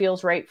is what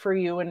feels right for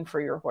you and for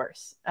your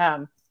horse.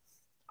 I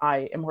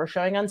am horse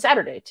showing on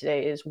Saturday.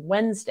 Today is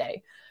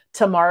Wednesday.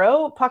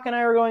 Tomorrow, Puck and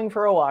I are going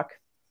for a walk.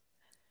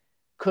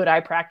 Could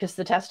I practice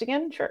the test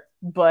again? Sure.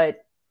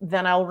 But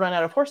then I'll run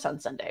out of horse on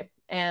Sunday.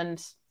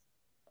 And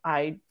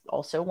I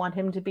also want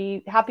him to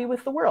be happy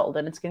with the world.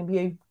 And it's going to be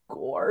a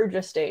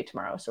gorgeous day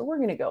tomorrow. So we're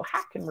going to go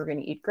hack and we're going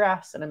to eat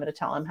grass. And I'm going to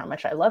tell him how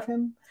much I love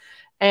him.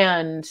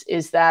 And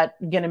is that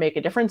going to make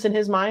a difference in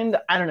his mind?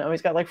 I don't know.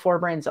 He's got like 4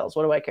 brain cells.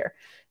 What do I care?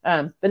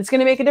 But it's going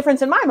to make a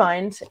difference in my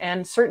mind.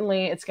 And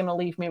certainly it's going to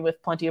leave me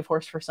with plenty of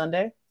horse for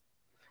Sunday.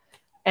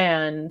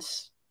 And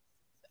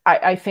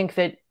I think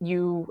that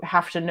you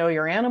have to know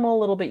your animal a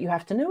little bit. You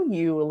have to know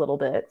you a little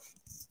bit.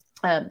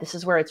 This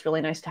is where it's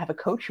really nice to have a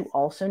coach who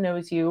also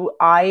knows you.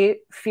 I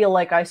feel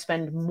like I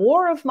spend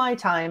more of my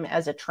time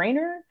as a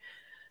trainer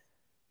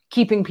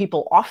keeping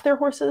people off their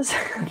horses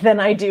than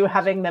I do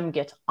having them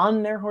get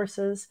on their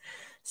horses.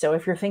 So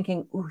if you're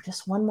thinking, ooh,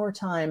 just one more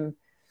time,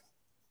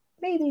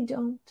 maybe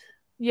don't.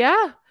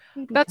 Yeah,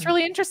 that's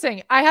really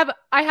interesting. I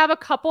have a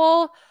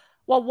couple.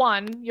 Well,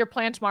 one, your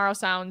plan tomorrow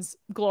sounds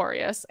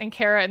glorious. And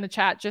Kara in the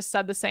chat just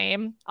said the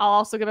same. I'll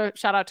also give a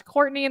shout out to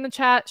Courtney in the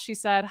chat. She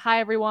said, hi,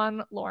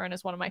 everyone. Lauren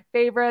is one of my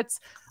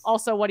favorites.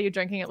 Also, what are you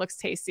drinking? It looks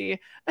tasty.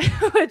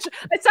 Which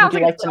it sounds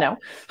like to know.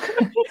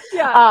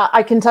 Yeah.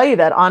 I can tell you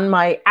that on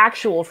my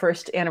actual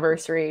first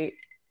anniversary,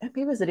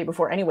 maybe it was the day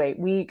before. Anyway,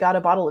 we got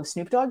a bottle of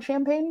Snoop Dogg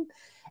champagne.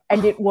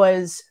 And it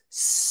was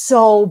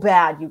so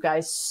bad, you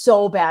guys,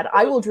 so bad.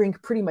 I will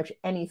drink pretty much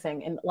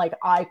anything. And like,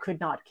 I could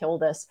not kill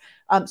this.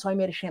 So I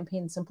made a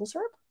champagne simple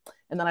syrup.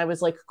 And then I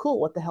was like, cool,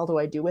 what the hell do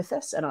I do with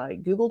this? And I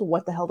Googled,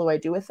 what the hell do I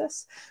do with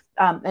this?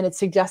 And it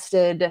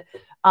suggested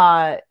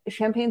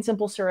champagne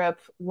simple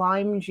syrup,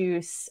 lime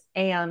juice,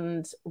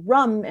 and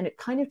rum. And it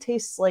kind of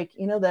tastes like,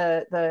 you know,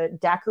 the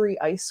daiquiri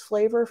ice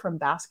flavor from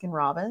Baskin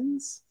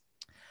Robbins.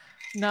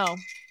 No.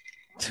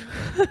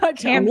 I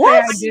can't say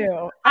I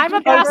do. I'm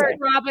a Baskin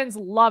Robbins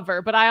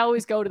lover, but I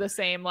always go to the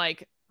same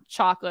like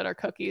chocolate or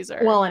cookies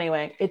or. Well,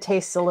 anyway, it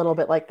tastes a little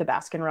bit like the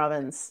Baskin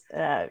Robbins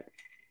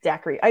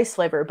daiquiri ice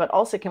flavor. But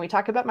also, can we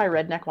talk about my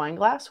redneck wine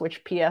glass,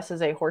 which PS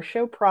is a horse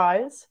show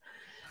prize?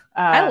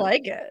 I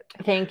like it.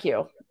 Thank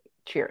you.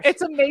 Cheers.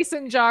 It's a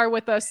mason jar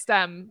with a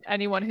stem.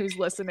 Anyone who's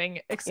listening.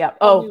 Yeah.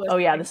 Oh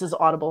yeah. This is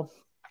audible.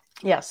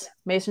 Yes.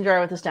 Mason jar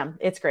with a stem.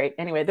 It's great.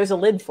 Anyway, there's a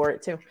lid for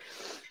it too.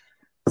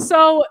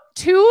 So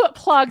 2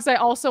 plugs I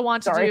also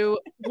want to do.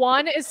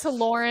 One is to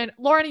Lauren.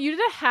 Lauren, you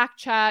did a hack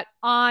chat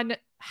on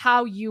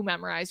how you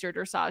memorize your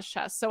dressage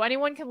test. So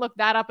anyone can look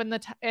that up in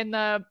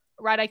the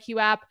Ride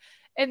IQ app.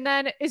 And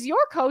then is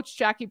your coach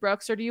Jackie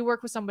Brooks, or do you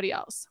work with somebody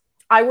else?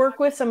 I work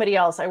with somebody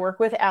else. I work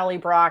with Allie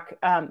Brock,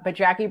 but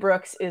Jackie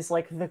Brooks is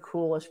like the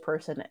coolest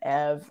person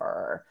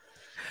ever.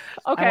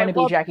 Okay, I want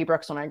to be Jackie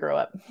Brooks when I grow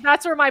up.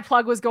 That's where my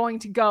plug was going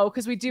to go,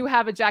 because we do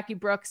have a Jackie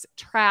Brooks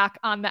track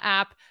on the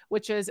app,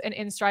 which is an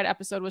in-stride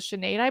episode with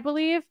Sinead, I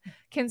believe.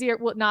 Kinsey,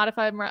 not if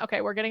I'm right.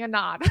 Okay, we're getting a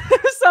nod.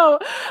 So,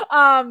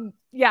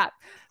 yeah,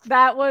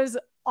 that was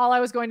all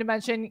I was going to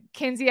mention.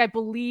 Kinsey, I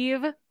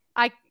believe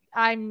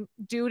I'm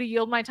due to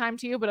yield my time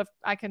to you, but if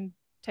I can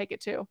take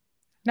it too.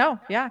 No,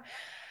 yeah.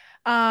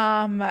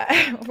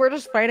 We're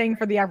just fighting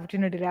for the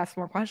opportunity to ask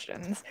more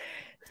questions.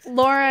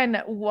 Lauren,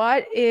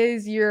 what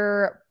is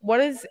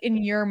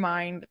in your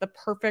mind the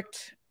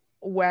perfect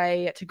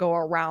way to go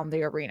around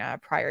the arena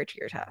prior to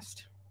your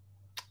test?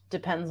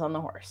 Depends on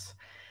the horse.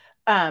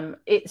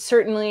 It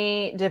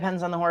certainly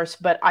depends on the horse,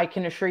 but I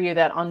can assure you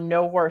that on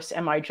no horse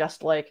am I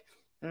just like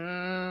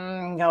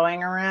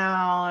going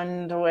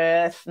around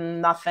with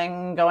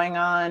nothing going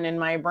on in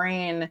my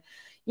brain.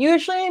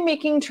 Usually I'm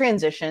making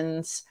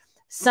transitions.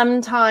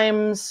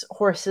 Sometimes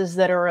horses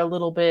that are a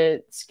little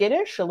bit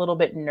skittish, a little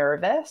bit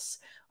nervous,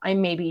 I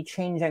may be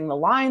changing the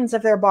lines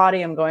of their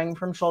body. I'm going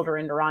from shoulder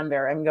into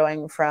renvers. I'm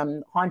going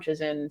from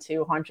haunches in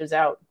to haunches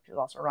out, which is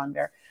also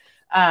renvers.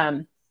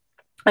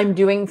 I'm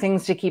doing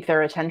things to keep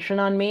their attention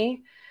on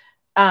me.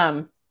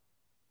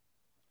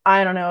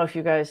 I don't know if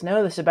you guys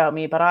know this about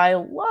me, but I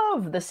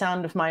love the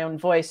sound of my own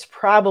voice,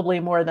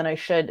 probably more than I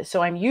should.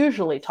 So I'm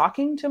usually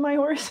talking to my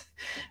horse.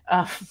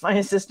 My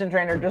assistant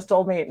trainer just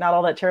told me not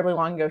all that terribly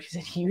long ago, she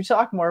said, you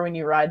talk more when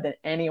you ride than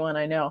anyone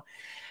I know.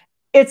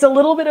 It's a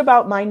little bit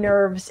about my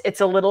nerves.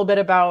 It's a little bit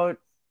about,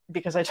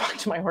 because I talk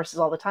to my horses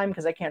all the time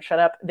because I can't shut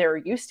up. They're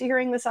used to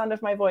hearing the sound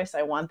of my voice.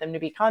 I want them to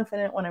be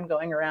confident when I'm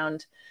going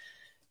around.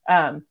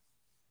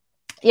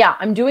 Yeah,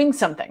 I'm doing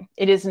something.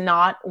 It is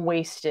not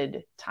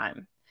wasted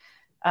time.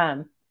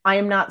 I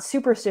am not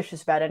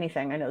superstitious about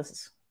anything. I know this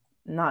is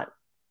not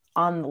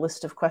on the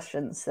list of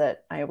questions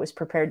that I was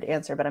prepared to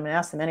answer, but I'm going to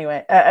ask them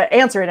anyway,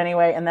 answer it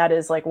anyway. And that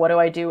is like, what do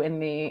I do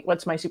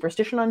what's my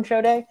superstition on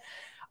show day?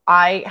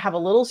 I have a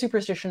little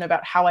superstition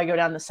about how I go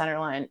down the center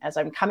line. As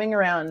I'm coming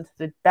around,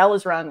 the bell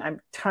is rung. I'm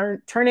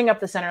turning up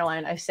the center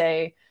line. I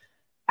say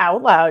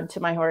out loud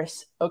to my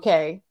horse,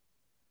 okay,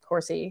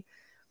 horsey,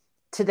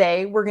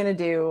 today we're going to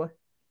do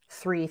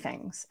 3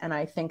 things. And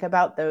I think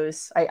about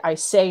those. I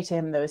say to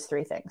him those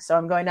 3 things. So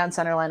I'm going down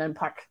center line and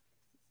Puck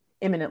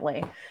imminently.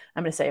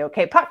 I'm going to say,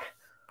 okay, Puck,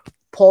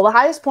 pull the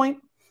highest point.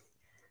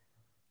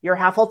 Your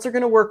half halts are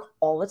going to work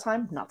all the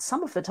time, not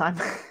some of the time.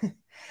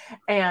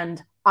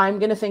 And I'm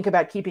going to think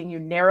about keeping you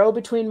narrow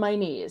between my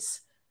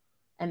knees.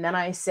 And then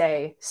I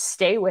say,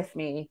 stay with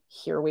me.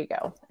 Here we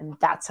go. And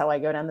that's how I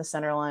go down the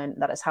center line.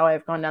 That is how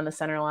I've gone down the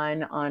center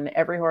line on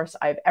every horse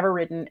I've ever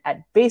ridden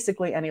at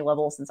basically any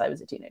level since I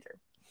was a teenager.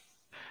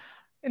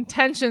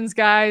 Intentions,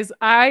 guys.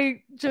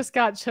 I just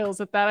got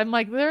chills at that. I'm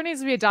like, there needs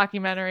to be a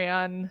documentary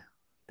on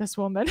this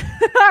woman.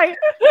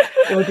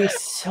 It would be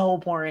so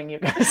boring, you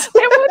guys.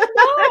 It would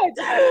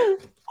not.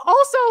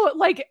 Also,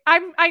 like,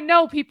 I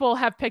know people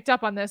have picked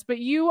up on this, but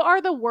you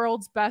are the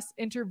world's best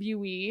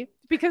interviewee,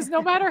 because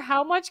no matter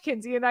how much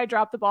Kinsey and I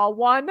drop the ball,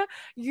 one,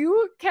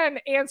 you can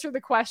answer the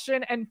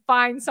question and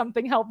find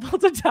something helpful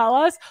to tell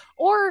us,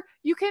 or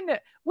you can,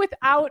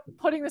 without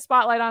putting the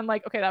spotlight on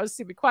like, okay, that was a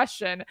stupid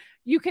question,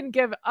 you can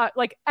give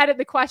edit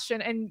the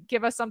question and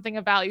give us something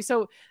of value.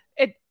 So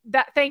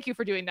thank you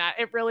for doing that.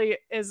 It really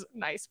is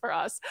nice for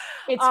us.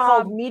 It's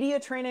called media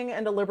training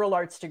and a liberal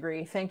arts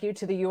degree. Thank you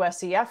to the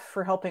USEF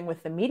for helping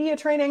with the media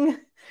training.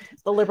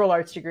 The liberal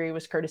arts degree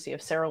was courtesy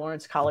of Sarah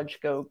Lawrence College.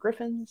 Go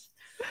Griffins.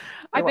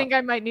 I think I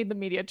might need the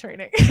media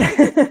training.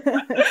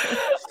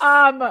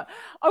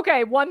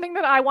 Okay. One thing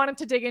that I wanted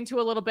to dig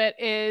into a little bit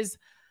is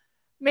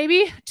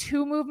maybe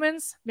 2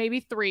 movements,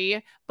 maybe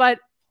 3, but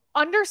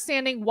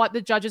understanding what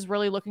the judge is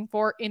really looking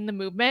for in the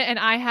movement. And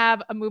I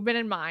have a movement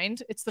in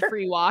mind. It's the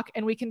free walk,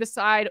 and we can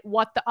decide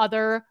what the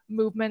other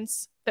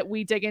movements that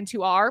we dig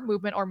into are,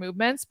 movement or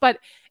movements. But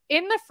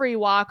in the free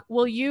walk,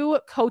 will you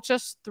coach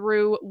us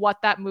through what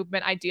that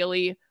movement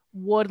ideally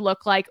would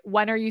look like?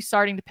 When are you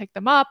starting to pick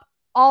them up?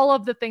 All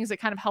of the things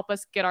that kind of help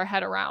us get our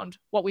head around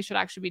what we should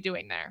actually be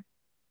doing there.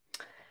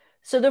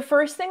 So the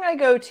first thing I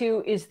go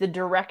to is the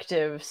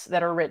directives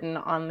that are written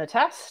on the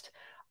test.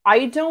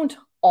 I don't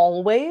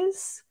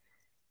always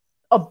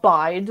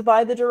abide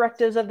by the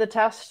directives of the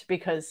test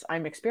because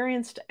I'm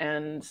experienced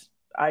and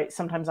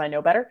sometimes I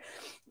know better.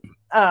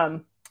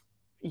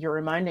 You're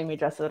reminding me,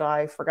 Jessa, that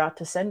I forgot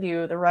to send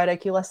you the Ride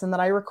IQ lesson that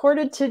I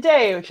recorded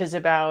today, which is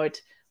about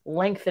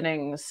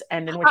lengthenings,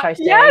 and in which I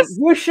say, yes!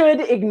 you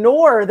should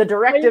ignore the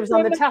directives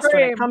on the test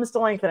when it comes to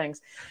lengthenings.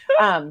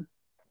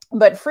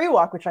 But free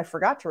walk, which I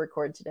forgot to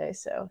record today,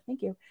 so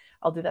thank you.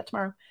 I'll do that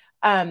tomorrow.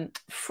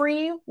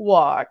 Free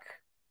walk,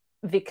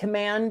 the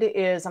command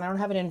is, and I don't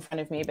have it in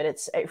front of me, but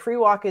it's a free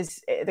walk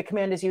is, the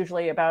command is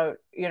usually about,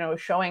 you know,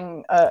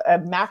 showing a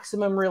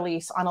maximum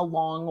release on a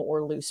long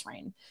or loose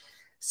rein.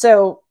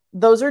 So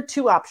those are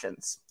two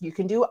options. You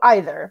can do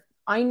either.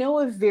 I know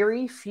of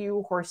very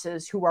few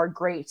horses who are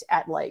great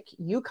at, like,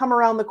 you come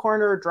around the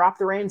corner, drop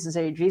the reins and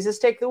say, Jesus,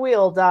 take the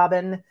wheel,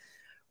 Dobbin,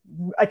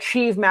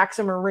 achieve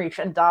maximum reach.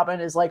 And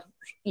Dobbin is like,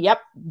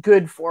 yep,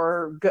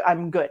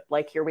 I'm good.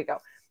 Like, here we go.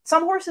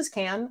 Some horses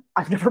can.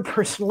 I've never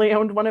personally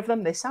owned one of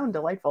them. They sound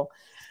delightful.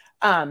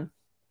 So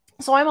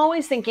I'm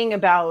always thinking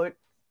about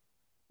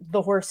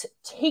the horse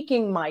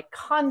taking my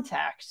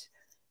contact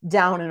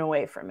down and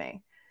away from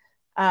me.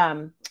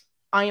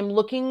 I am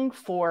looking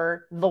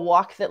for the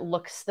walk that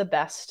looks the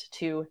best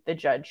to the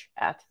judge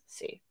at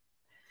sea.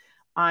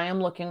 I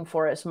am looking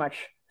for as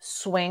much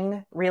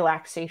swing,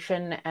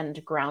 relaxation,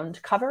 and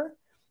ground cover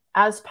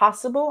as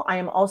possible. I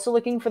am also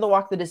looking for the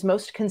walk that is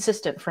most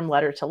consistent from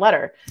letter to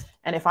letter.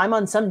 And if I'm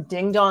on some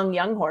ding-dong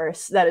young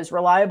horse that is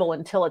reliable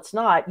until it's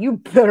not, you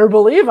better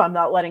believe I'm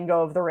not letting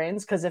go of the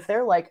reins, because if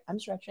they're like, I'm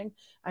stretching,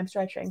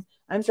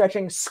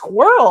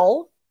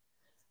 squirrel,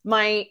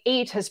 my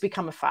 8 has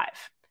become a 5.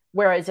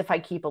 Whereas if I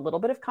keep a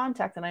little bit of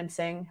contact and I'm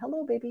saying,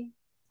 hello, baby,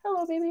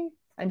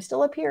 I'm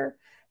still up here,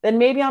 then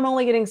maybe I'm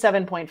only getting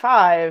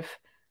 7.5,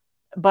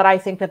 but I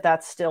think that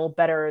that's still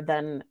better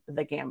than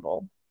the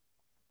gamble.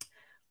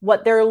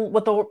 What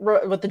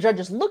the judge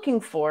is looking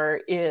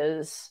for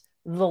is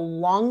the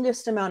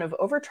longest amount of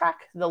overtrack,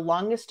 the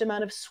longest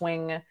amount of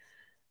swing,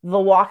 the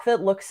walk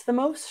that looks the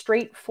most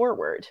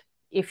straightforward.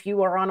 If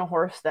you are on a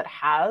horse that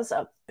has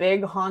a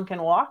big honk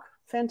and walk,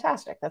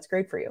 fantastic. That's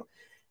great for you.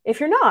 If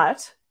you're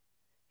not,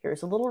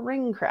 here's a little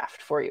ring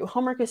craft for you.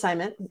 Homework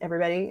assignment.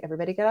 Everybody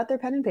get out their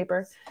pen and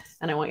paper.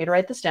 And I want you to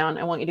write this down.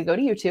 I want you to go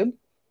to YouTube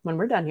when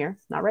we're done here.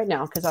 Not right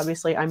now, because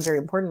obviously I'm very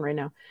important right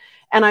now.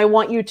 And I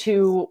want you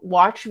to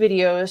watch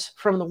videos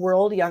from the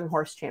World Young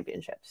Horse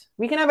Championships.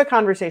 We can have a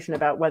conversation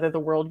about whether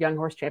the World Young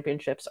Horse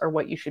Championships are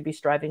what you should be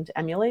striving to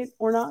emulate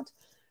or not.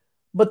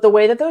 But the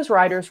way that those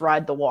riders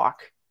ride the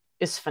walk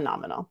is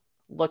phenomenal.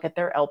 Look at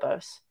their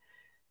elbows.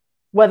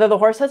 Whether the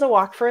horse has a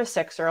walk for a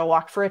 6 or a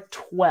walk for a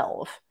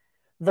 12,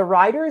 the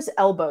rider's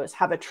elbows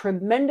have a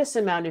tremendous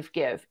amount of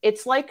give.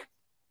 It's like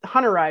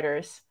hunter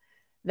riders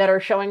that are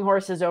showing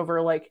horses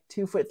over like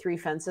 2'3"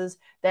 fences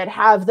that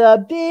have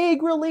the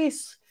big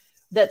release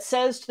that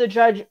says to the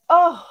judge,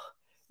 oh,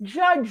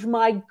 judge,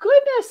 my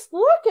goodness,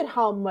 look at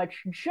how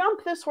much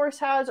jump this horse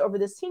has over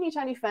this teeny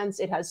tiny fence.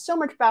 It has so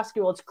much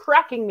bascule, it's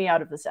cracking me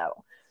out of the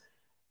saddle.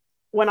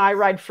 When I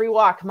ride free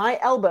walk, my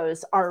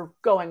elbows are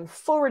going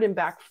forward and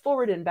back,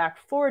 forward and back,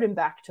 forward and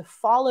back to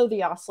follow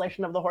the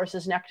oscillation of the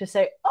horse's neck to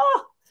say,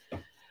 oh,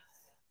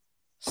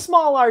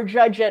 small R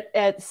judge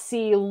at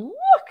sea, look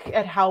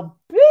at how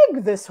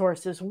big this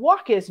horse's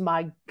walk is.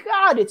 My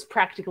God, it's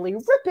practically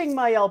ripping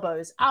my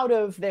elbows out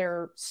of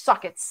their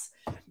sockets.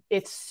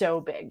 It's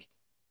so big.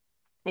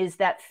 Is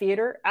that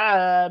theater?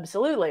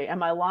 Absolutely.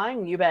 Am I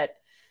lying? You bet.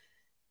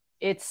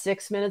 It's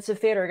 6 minutes of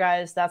theater,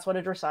 guys. That's what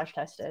a dressage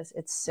test is.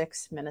 It's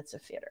 6 minutes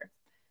of theater.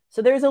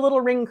 So there's a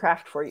little ring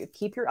craft for you.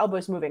 Keep your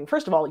elbows moving.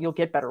 First of all, you'll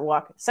get better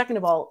walk. Second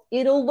of all,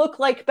 it'll look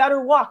like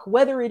better walk,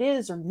 whether it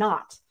is or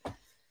not.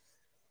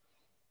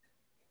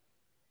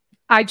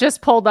 I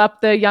just pulled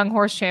up the Young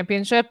Horse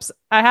Championships.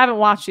 I haven't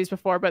watched these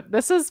before, but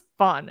this is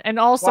fun. And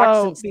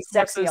also, these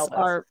horses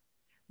are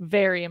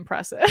very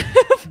impressive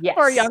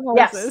for young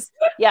horses.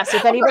 Yes.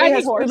 If anybody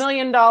has $2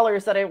 million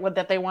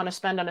that they want to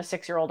spend on a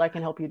 6-year-old, I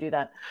can help you do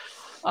that.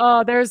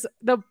 There's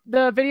the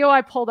video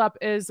I pulled up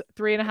is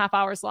 3.5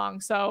 hours long.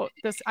 So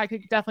I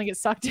could definitely get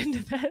sucked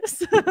into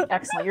this.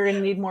 Excellent. You're going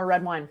to need more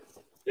red wine.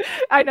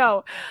 I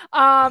know.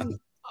 A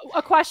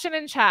question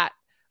in chat.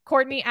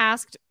 Courtney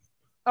asked,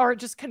 or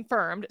just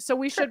confirmed. So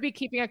we should be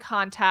keeping a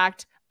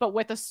contact, but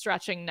with a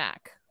stretching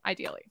neck,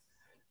 ideally.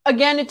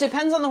 Again, it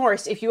depends on the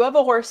horse. If you have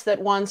a horse that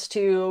wants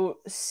to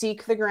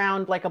seek the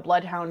ground like a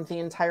bloodhound the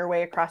entire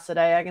way across the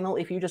diagonal,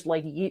 if you just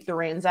like yeet the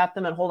reins at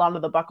them and hold on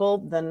to the buckle,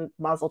 then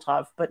mazel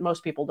tov. But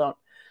most people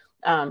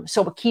don't.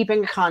 So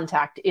keeping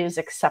contact is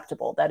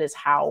acceptable. That is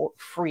how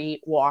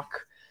free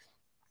walk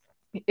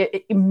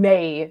it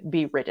may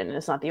be ridden.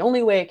 It's not the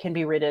only way it can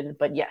be ridden,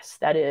 but yes,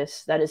 that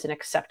is an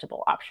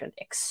acceptable option.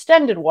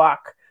 Extended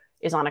walk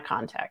is on a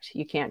contact.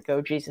 You can't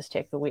go, Jesus,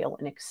 take the wheel,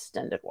 in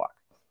extended walk.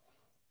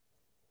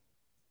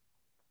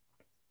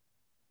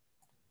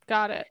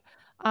 Got it.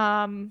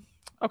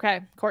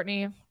 Okay.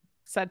 Courtney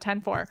said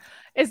 10-4.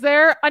 Is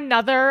there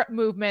another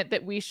movement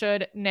that we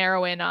should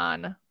narrow in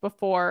on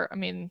before? I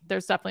mean,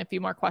 there's definitely a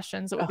few more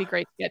questions that would be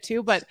great to get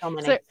to, but so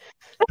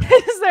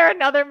is there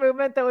another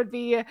movement that would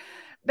be,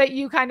 that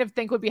you kind of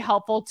think would be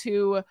helpful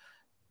to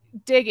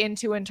dig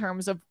into in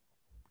terms of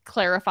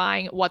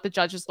clarifying what the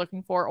judge is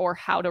looking for or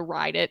how to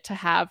ride it to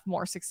have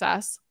more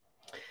success?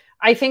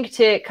 I think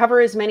to cover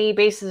as many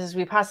bases as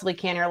we possibly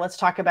can here, let's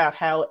talk about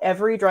how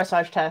every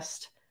dressage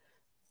test,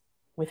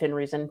 within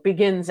reason,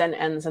 begins and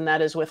ends, and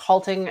that is with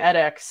halting at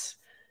X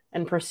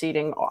and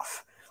proceeding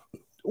off.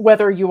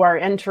 Whether you are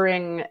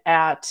entering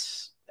at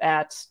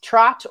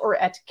trot or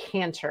at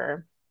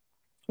canter,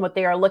 what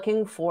they are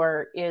looking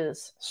for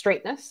is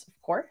straightness,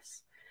 of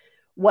course.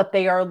 What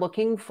they are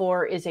looking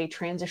for is a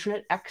transition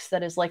at X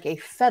that is like a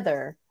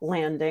feather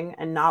landing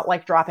and not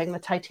like dropping the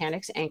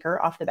Titanic's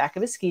anchor off the back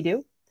of a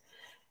ski-doo.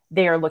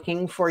 They are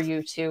looking for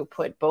you to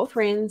put both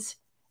reins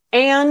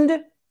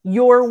and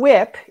your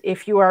whip,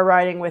 if you are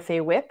riding with a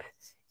whip,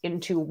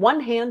 into one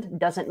hand,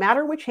 doesn't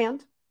matter which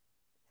hand.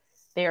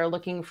 They are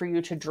looking for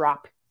you to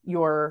drop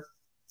your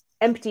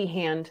empty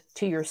hand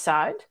to your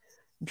side,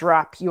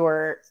 drop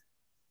your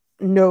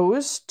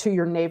nose to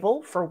your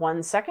navel for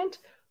 1 second,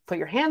 put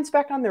your hands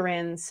back on the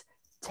reins,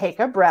 take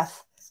a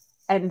breath,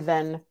 and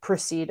then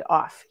proceed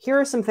off. Here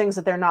are some things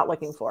that they're not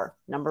looking for.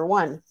 Number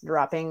one,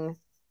 dropping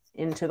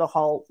into the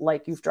hull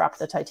like you've dropped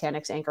the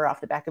Titanic's anchor off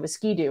the back of a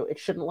ski-doo. It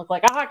shouldn't look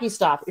like a hockey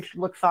stop. It should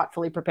look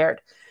thoughtfully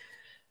prepared.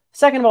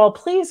 Second of all,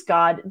 please,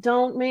 God,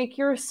 don't make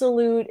your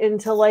salute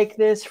into like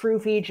this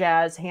froofy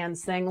jazz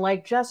hands thing.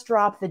 Like, just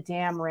drop the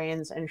damn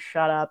reins and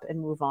shut up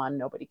and move on.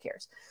 Nobody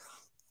cares.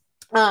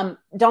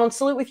 Don't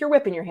salute with your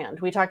whip in your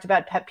hand. We talked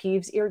about pet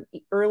peeves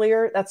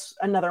earlier. That's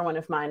another one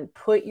of mine.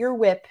 Put your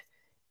whip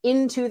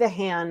into the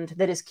hand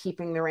that is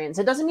keeping the reins.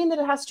 It doesn't mean that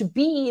it has to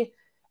be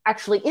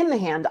actually in the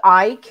hand.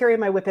 I carry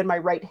my whip in my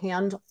right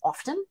hand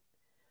often.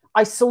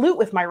 I salute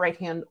with my right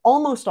hand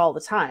almost all the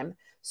time.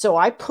 So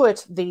I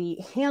put the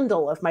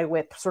handle of my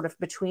whip sort of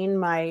between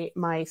my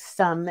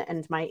thumb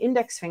and my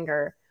index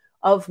finger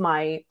of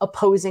my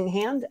opposing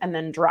hand and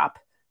then drop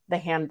the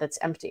hand that's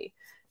empty.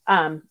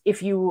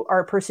 If you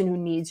are a person who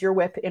needs your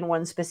whip in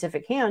one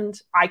specific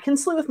hand, I can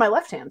salute with my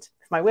left hand.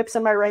 If my whip's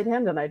in my right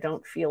hand and I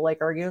don't feel like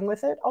arguing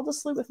with it, I'll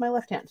just salute with my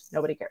left hand.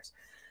 Nobody cares.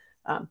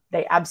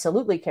 They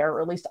absolutely care,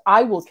 or at least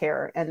I will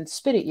care and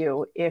spit at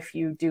you if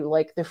you do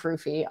like the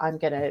froofy, I'm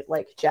going to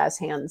like jazz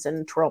hands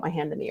and twirl my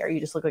hand in the air. You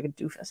just look like a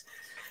doofus.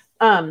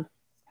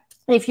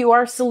 If you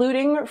are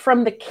saluting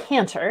from the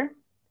canter,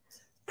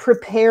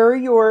 prepare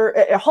your,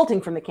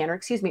 halting from the canter,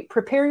 excuse me,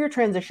 prepare your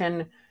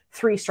transition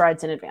 3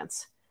 strides in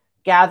advance.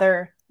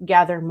 Gather,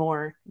 gather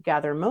more,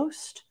 gather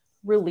most,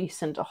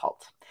 release into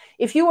halt.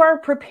 If you are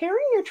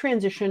preparing your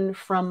transition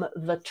from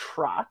the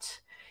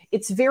trot,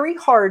 it's very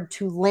hard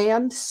to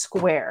land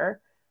square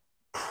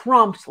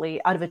promptly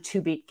out of a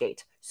 2-beat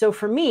gait. So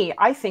for me,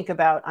 I think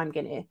about, I'm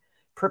going to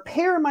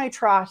prepare my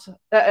trot,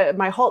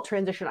 my halt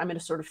transition. I'm going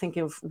to sort of think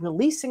of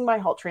releasing my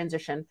halt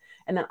transition.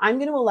 And then I'm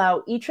going to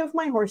allow each of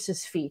my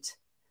horse's feet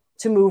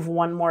to move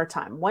one more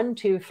time. 1,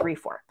 2, 3,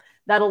 4.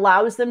 That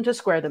allows them to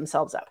square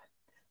themselves up.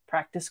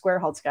 Practice square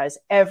halts, guys.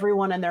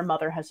 Everyone and their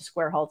mother has a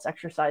square halts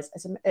exercise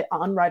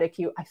on Ride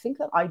IQ. I think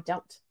that I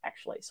don't,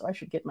 actually. So I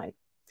should get my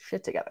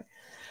shit together.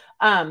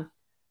 And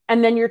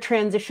then your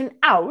transition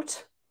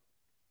out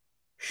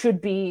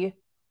should be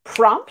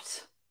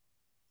prompt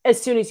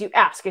as soon as you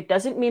ask. It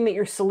doesn't mean that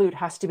your salute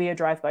has to be a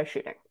drive-by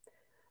shooting.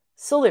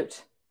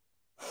 Salute.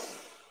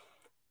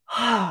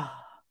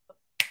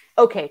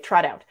 Okay,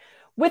 trot out.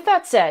 With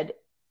that said,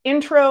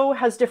 intro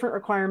has different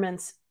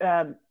requirements.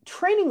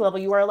 Training level,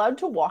 you are allowed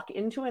to walk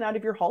into and out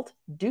of your halt.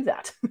 Do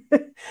that.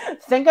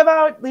 Think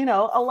about,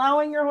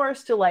 allowing your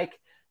horse to like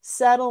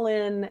settle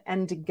in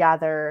and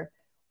gather,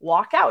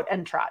 walk out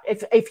and trot.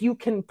 If you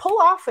can pull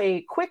off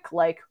a quick,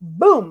 like,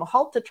 boom,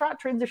 halt to trot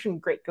transition,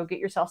 great. Go get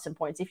yourself some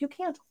points. If you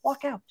can't,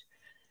 walk out.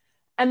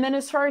 And then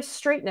as far as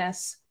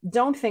straightness,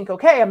 don't think,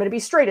 okay, I'm going to be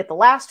straight at the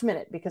last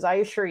minute, because I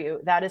assure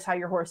you that is how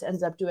your horse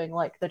ends up doing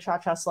like the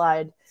cha-cha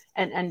slide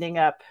and ending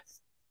up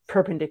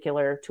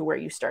perpendicular to where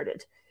you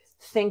started.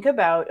 Think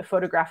about a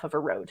photograph of a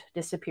road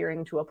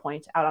disappearing to a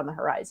point out on the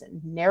horizon.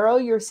 Narrow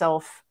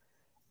yourself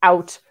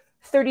out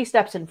 30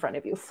 steps in front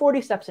of you,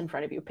 40 steps in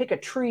front of you. Pick a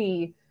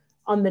tree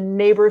on the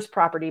neighbor's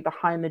property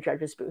behind the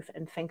judge's booth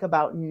and think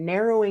about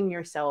narrowing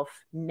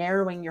yourself,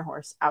 narrowing your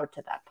horse out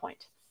to that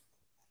point.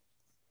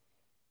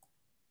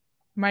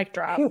 Mic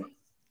drop. Phew.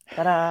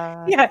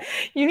 Ta-da. Yeah,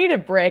 you need a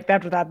break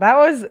after that.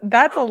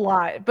 That's a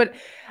lot. But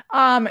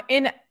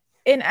in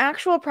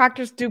actual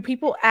practice, do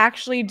people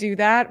actually do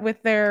that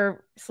with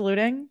their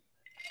saluting?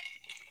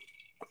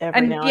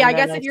 I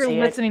guess if you're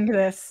listening to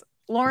this,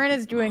 Lauren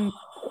is doing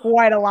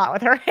quite a lot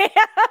with her hand.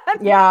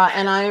 Yeah,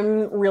 and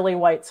I'm really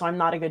white, so I'm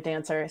not a good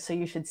dancer. So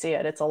you should see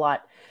it. It's a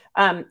lot.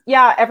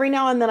 Yeah, every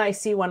now and then I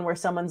see one where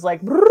someone's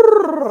like,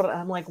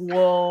 I'm like,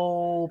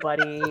 whoa,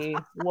 buddy.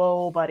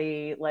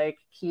 Like,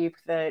 keep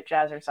the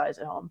jazzercise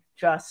at home.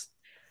 Just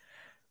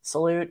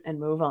salute and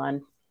move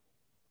on.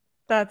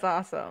 That's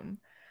awesome.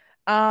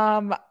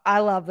 I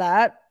love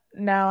that.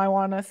 Now I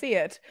want to see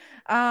it.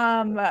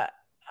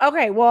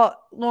 Okay, well,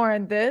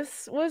 Lauren,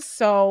 this was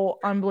so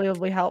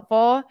unbelievably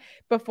helpful.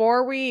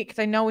 Because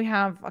I know we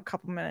have a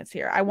couple minutes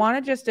here, I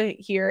wanted just to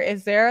hear,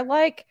 is there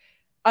like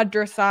a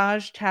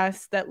dressage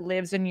test that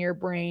lives in your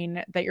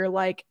brain that you're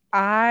like,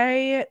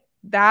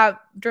 that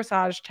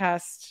dressage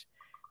test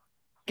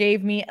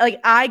gave me, like,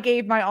 I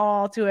gave my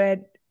all to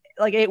it.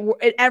 like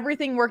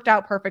everything worked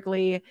out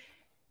perfectly.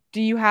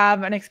 Do you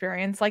have an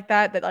experience like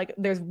that like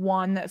there's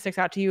one that sticks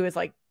out to you as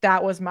like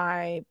that was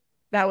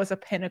a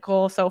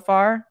pinnacle so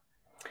far?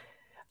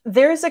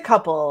 There's a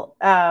couple.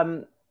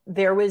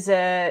 There was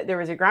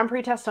a Grand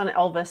Prix test on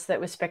Elvis that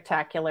was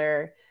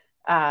spectacular.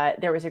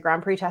 There was a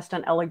Grand Prix test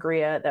on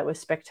Allegria that was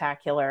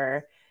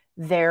spectacular.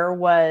 There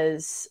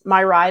was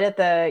my ride at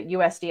the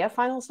USDF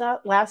finals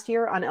last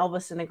year on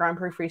Elvis in the Grand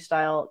Prix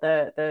Freestyle.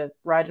 The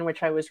ride in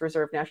which I was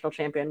reserve national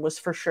champion was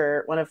for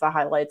sure one of the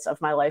highlights of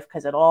my life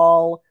because it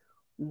all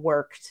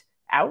worked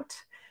out.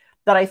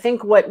 But I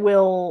think what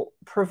will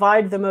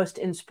provide the most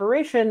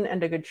inspiration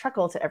and a good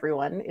chuckle to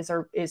everyone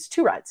is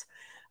two rides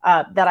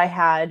that I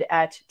had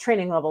at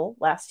training level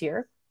last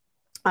year.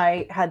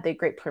 I had the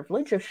great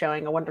privilege of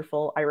showing a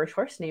wonderful Irish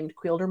horse named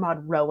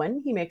Cuildermod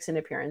Rowan. He makes an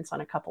appearance on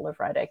a couple of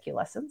ride IQ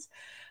lessons.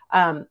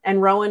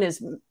 And Rowan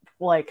is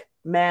like,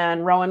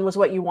 man, Rowan was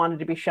what you wanted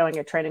to be showing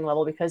at training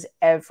level because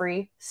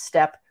every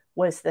step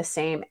was the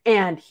same.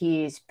 And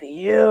he's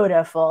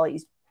beautiful.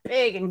 He's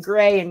big and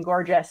gray and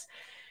gorgeous.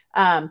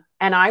 And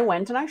I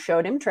went and I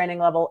showed him training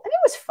level and it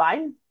was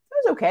fine.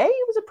 It was okay.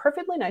 It was a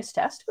perfectly nice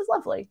test. It was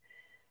lovely.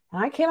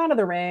 And I came out of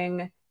the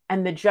ring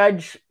and the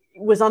judge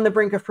was on the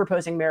brink of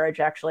proposing marriage.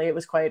 Actually, it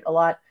was quite a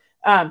lot.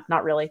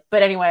 Not really.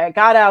 But anyway, I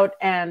got out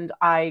and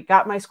I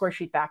got my score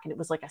sheet back and it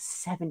was like a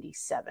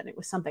 77. It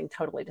was something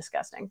totally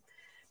disgusting.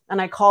 And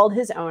I called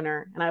his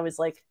owner and I was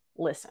like,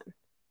 listen,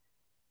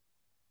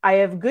 I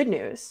have good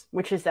news,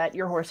 which is that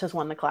your horse has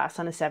won the class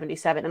on a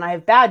 77. And I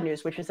have bad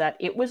news, which is that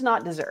it was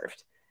not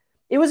deserved.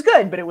 It was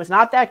good, but it was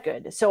not that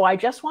good. So I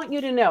just want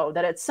you to know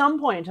that at some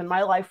point in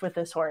my life with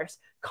this horse,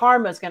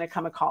 karma is going to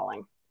come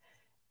a-calling.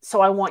 So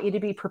I want you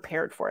to be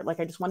prepared for it. Like,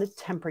 I just want to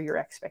temper your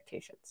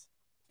expectations.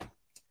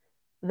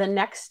 The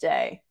next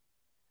day,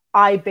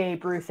 I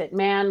Babe Ruth it,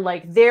 man.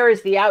 Like, there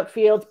is the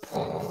outfield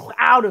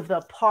out of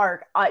the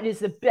park. It is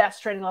the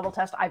best training level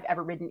test I've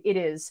ever ridden. It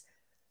is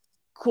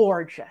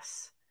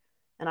gorgeous.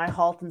 And I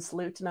halt and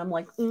salute, and I'm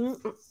like, I'm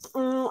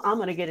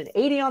going to get an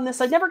 80 on this.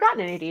 I've never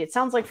gotten an 80. It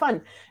sounds like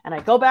fun. And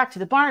I go back to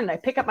the barn, and I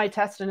pick up my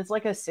test, and it's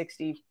like a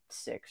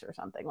 66 or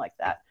something like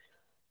that.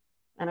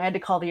 And I had to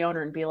call the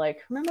owner and be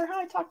like, remember how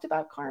I talked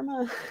about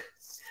karma?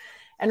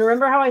 And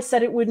remember how I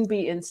said it wouldn't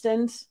be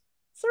instant?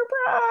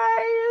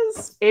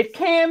 Surprise! It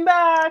came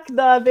back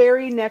the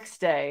very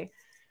next day.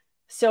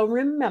 So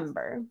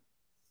remember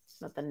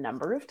that the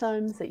number of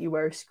times that you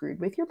are screwed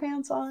with your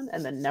pants on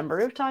and the number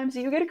of times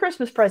that you get a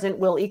Christmas present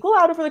will equal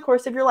out over the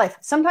course of your life.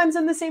 Sometimes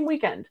in the same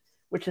weekend,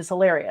 which is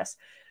hilarious.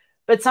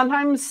 But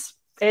sometimes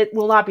it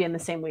will not be in the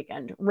same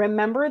weekend.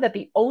 Remember that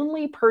the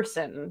only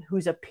person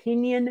whose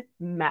opinion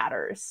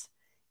matters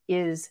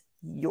is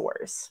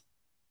yours.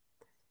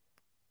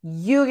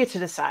 You get to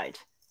decide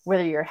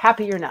whether you're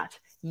happy or not.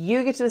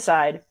 You get to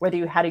decide whether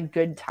you had a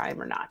good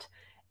time or not.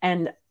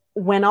 And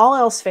when all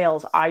else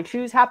fails, I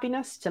choose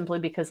happiness simply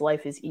because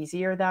life is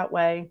easier that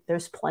way.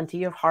 There's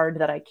plenty of hard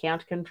that I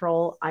can't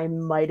control. I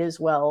might as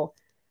well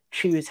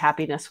choose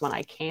happiness when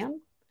I can.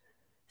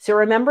 So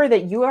remember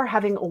that you are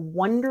having a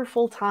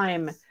wonderful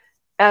time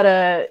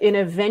in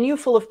a venue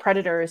full of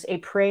predators. A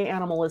prey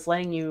animal is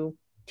letting you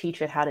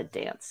teach it how to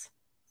dance.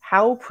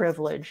 How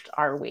privileged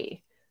are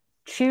we?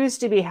 Choose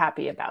to be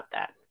happy about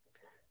that.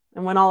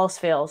 And when all else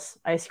fails,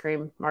 ice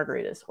cream,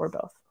 margaritas, or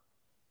both.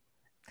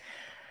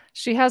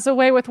 She has a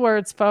way with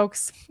words,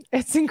 folks.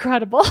 It's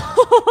incredible.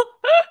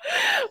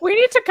 We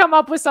need to come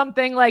up with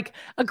something like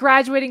a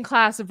graduating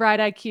class of Ride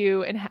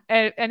IQ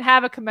and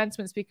have a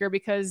commencement speaker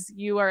because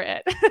you are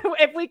it.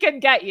 If we can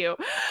get you.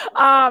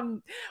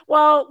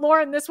 Well,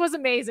 Lauren, this was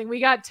amazing. We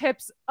got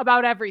tips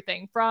about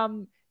everything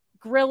from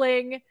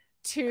grilling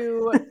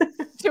to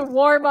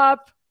warm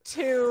up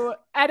to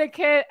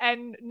etiquette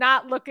and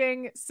not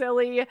looking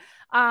silly.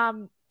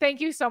 Thank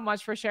you so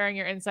much for sharing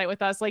your insight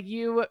with us. Like,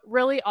 you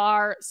really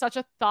are such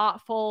a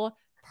thoughtful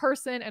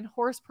person and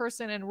horse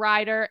person and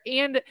rider.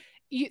 And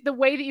the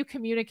way that you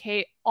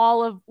communicate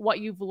all of what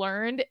you've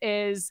learned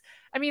is,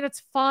 I mean,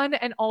 it's fun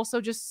and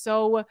also just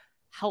so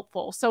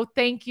helpful. So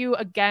thank you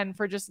again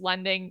for just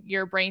lending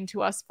your brain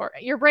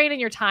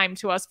and your time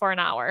to us for an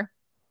hour.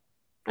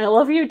 I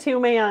love you too,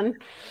 man.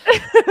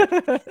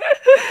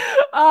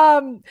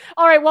 All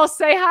right. Well,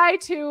 say hi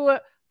to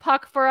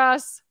Puck for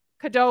us,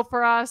 Cadeau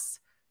for us,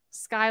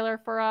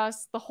 Skylar for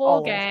us, the whole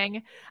Always.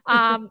 Gang.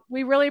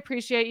 We really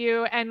appreciate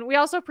you. And we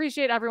also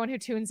appreciate everyone who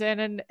tunes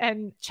in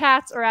and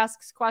chats or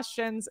asks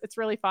questions. It's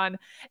really fun.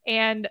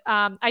 And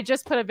I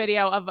just put a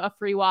video of a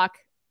free walk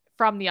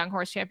from the Young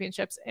Horse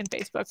Championships in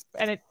Facebook,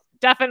 and it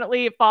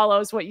definitely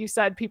follows what you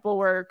said people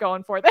were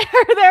going for there.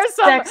 There's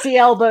some sexy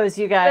elbows,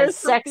 you guys.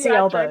 Sexy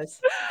elbows.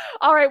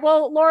 All right.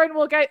 Well, Lauren,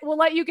 we'll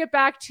let you get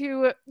back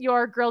to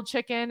your grilled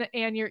chicken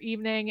and your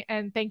evening.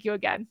 And thank you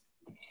again.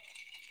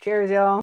 Cheers, y'all.